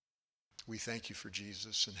 We thank you for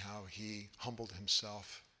Jesus and how he humbled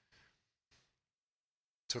himself,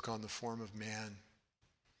 took on the form of man,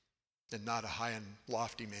 and not a high and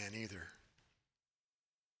lofty man either.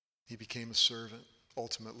 He became a servant,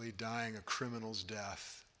 ultimately dying a criminal's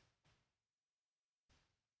death.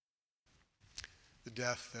 The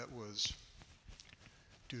death that was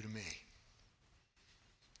due to me,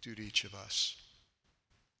 due to each of us.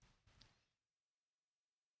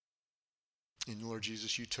 And Lord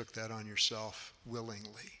Jesus, you took that on yourself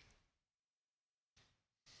willingly.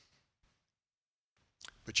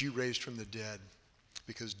 But you raised from the dead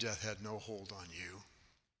because death had no hold on you.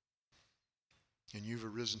 And you've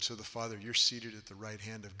arisen to the Father. You're seated at the right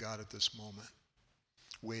hand of God at this moment,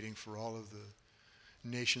 waiting for all of the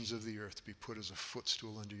nations of the earth to be put as a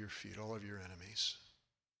footstool under your feet, all of your enemies.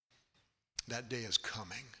 That day is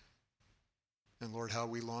coming. And Lord, how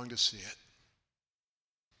we long to see it.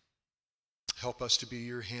 Help us to be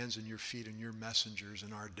your hands and your feet and your messengers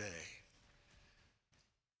in our day.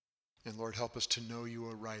 And Lord, help us to know you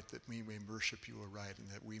aright, that we may worship you aright, and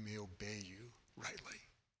that we may obey you rightly.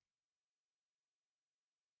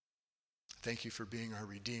 Thank you for being our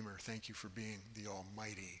Redeemer. Thank you for being the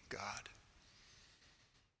Almighty God.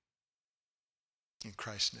 In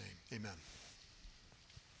Christ's name, amen.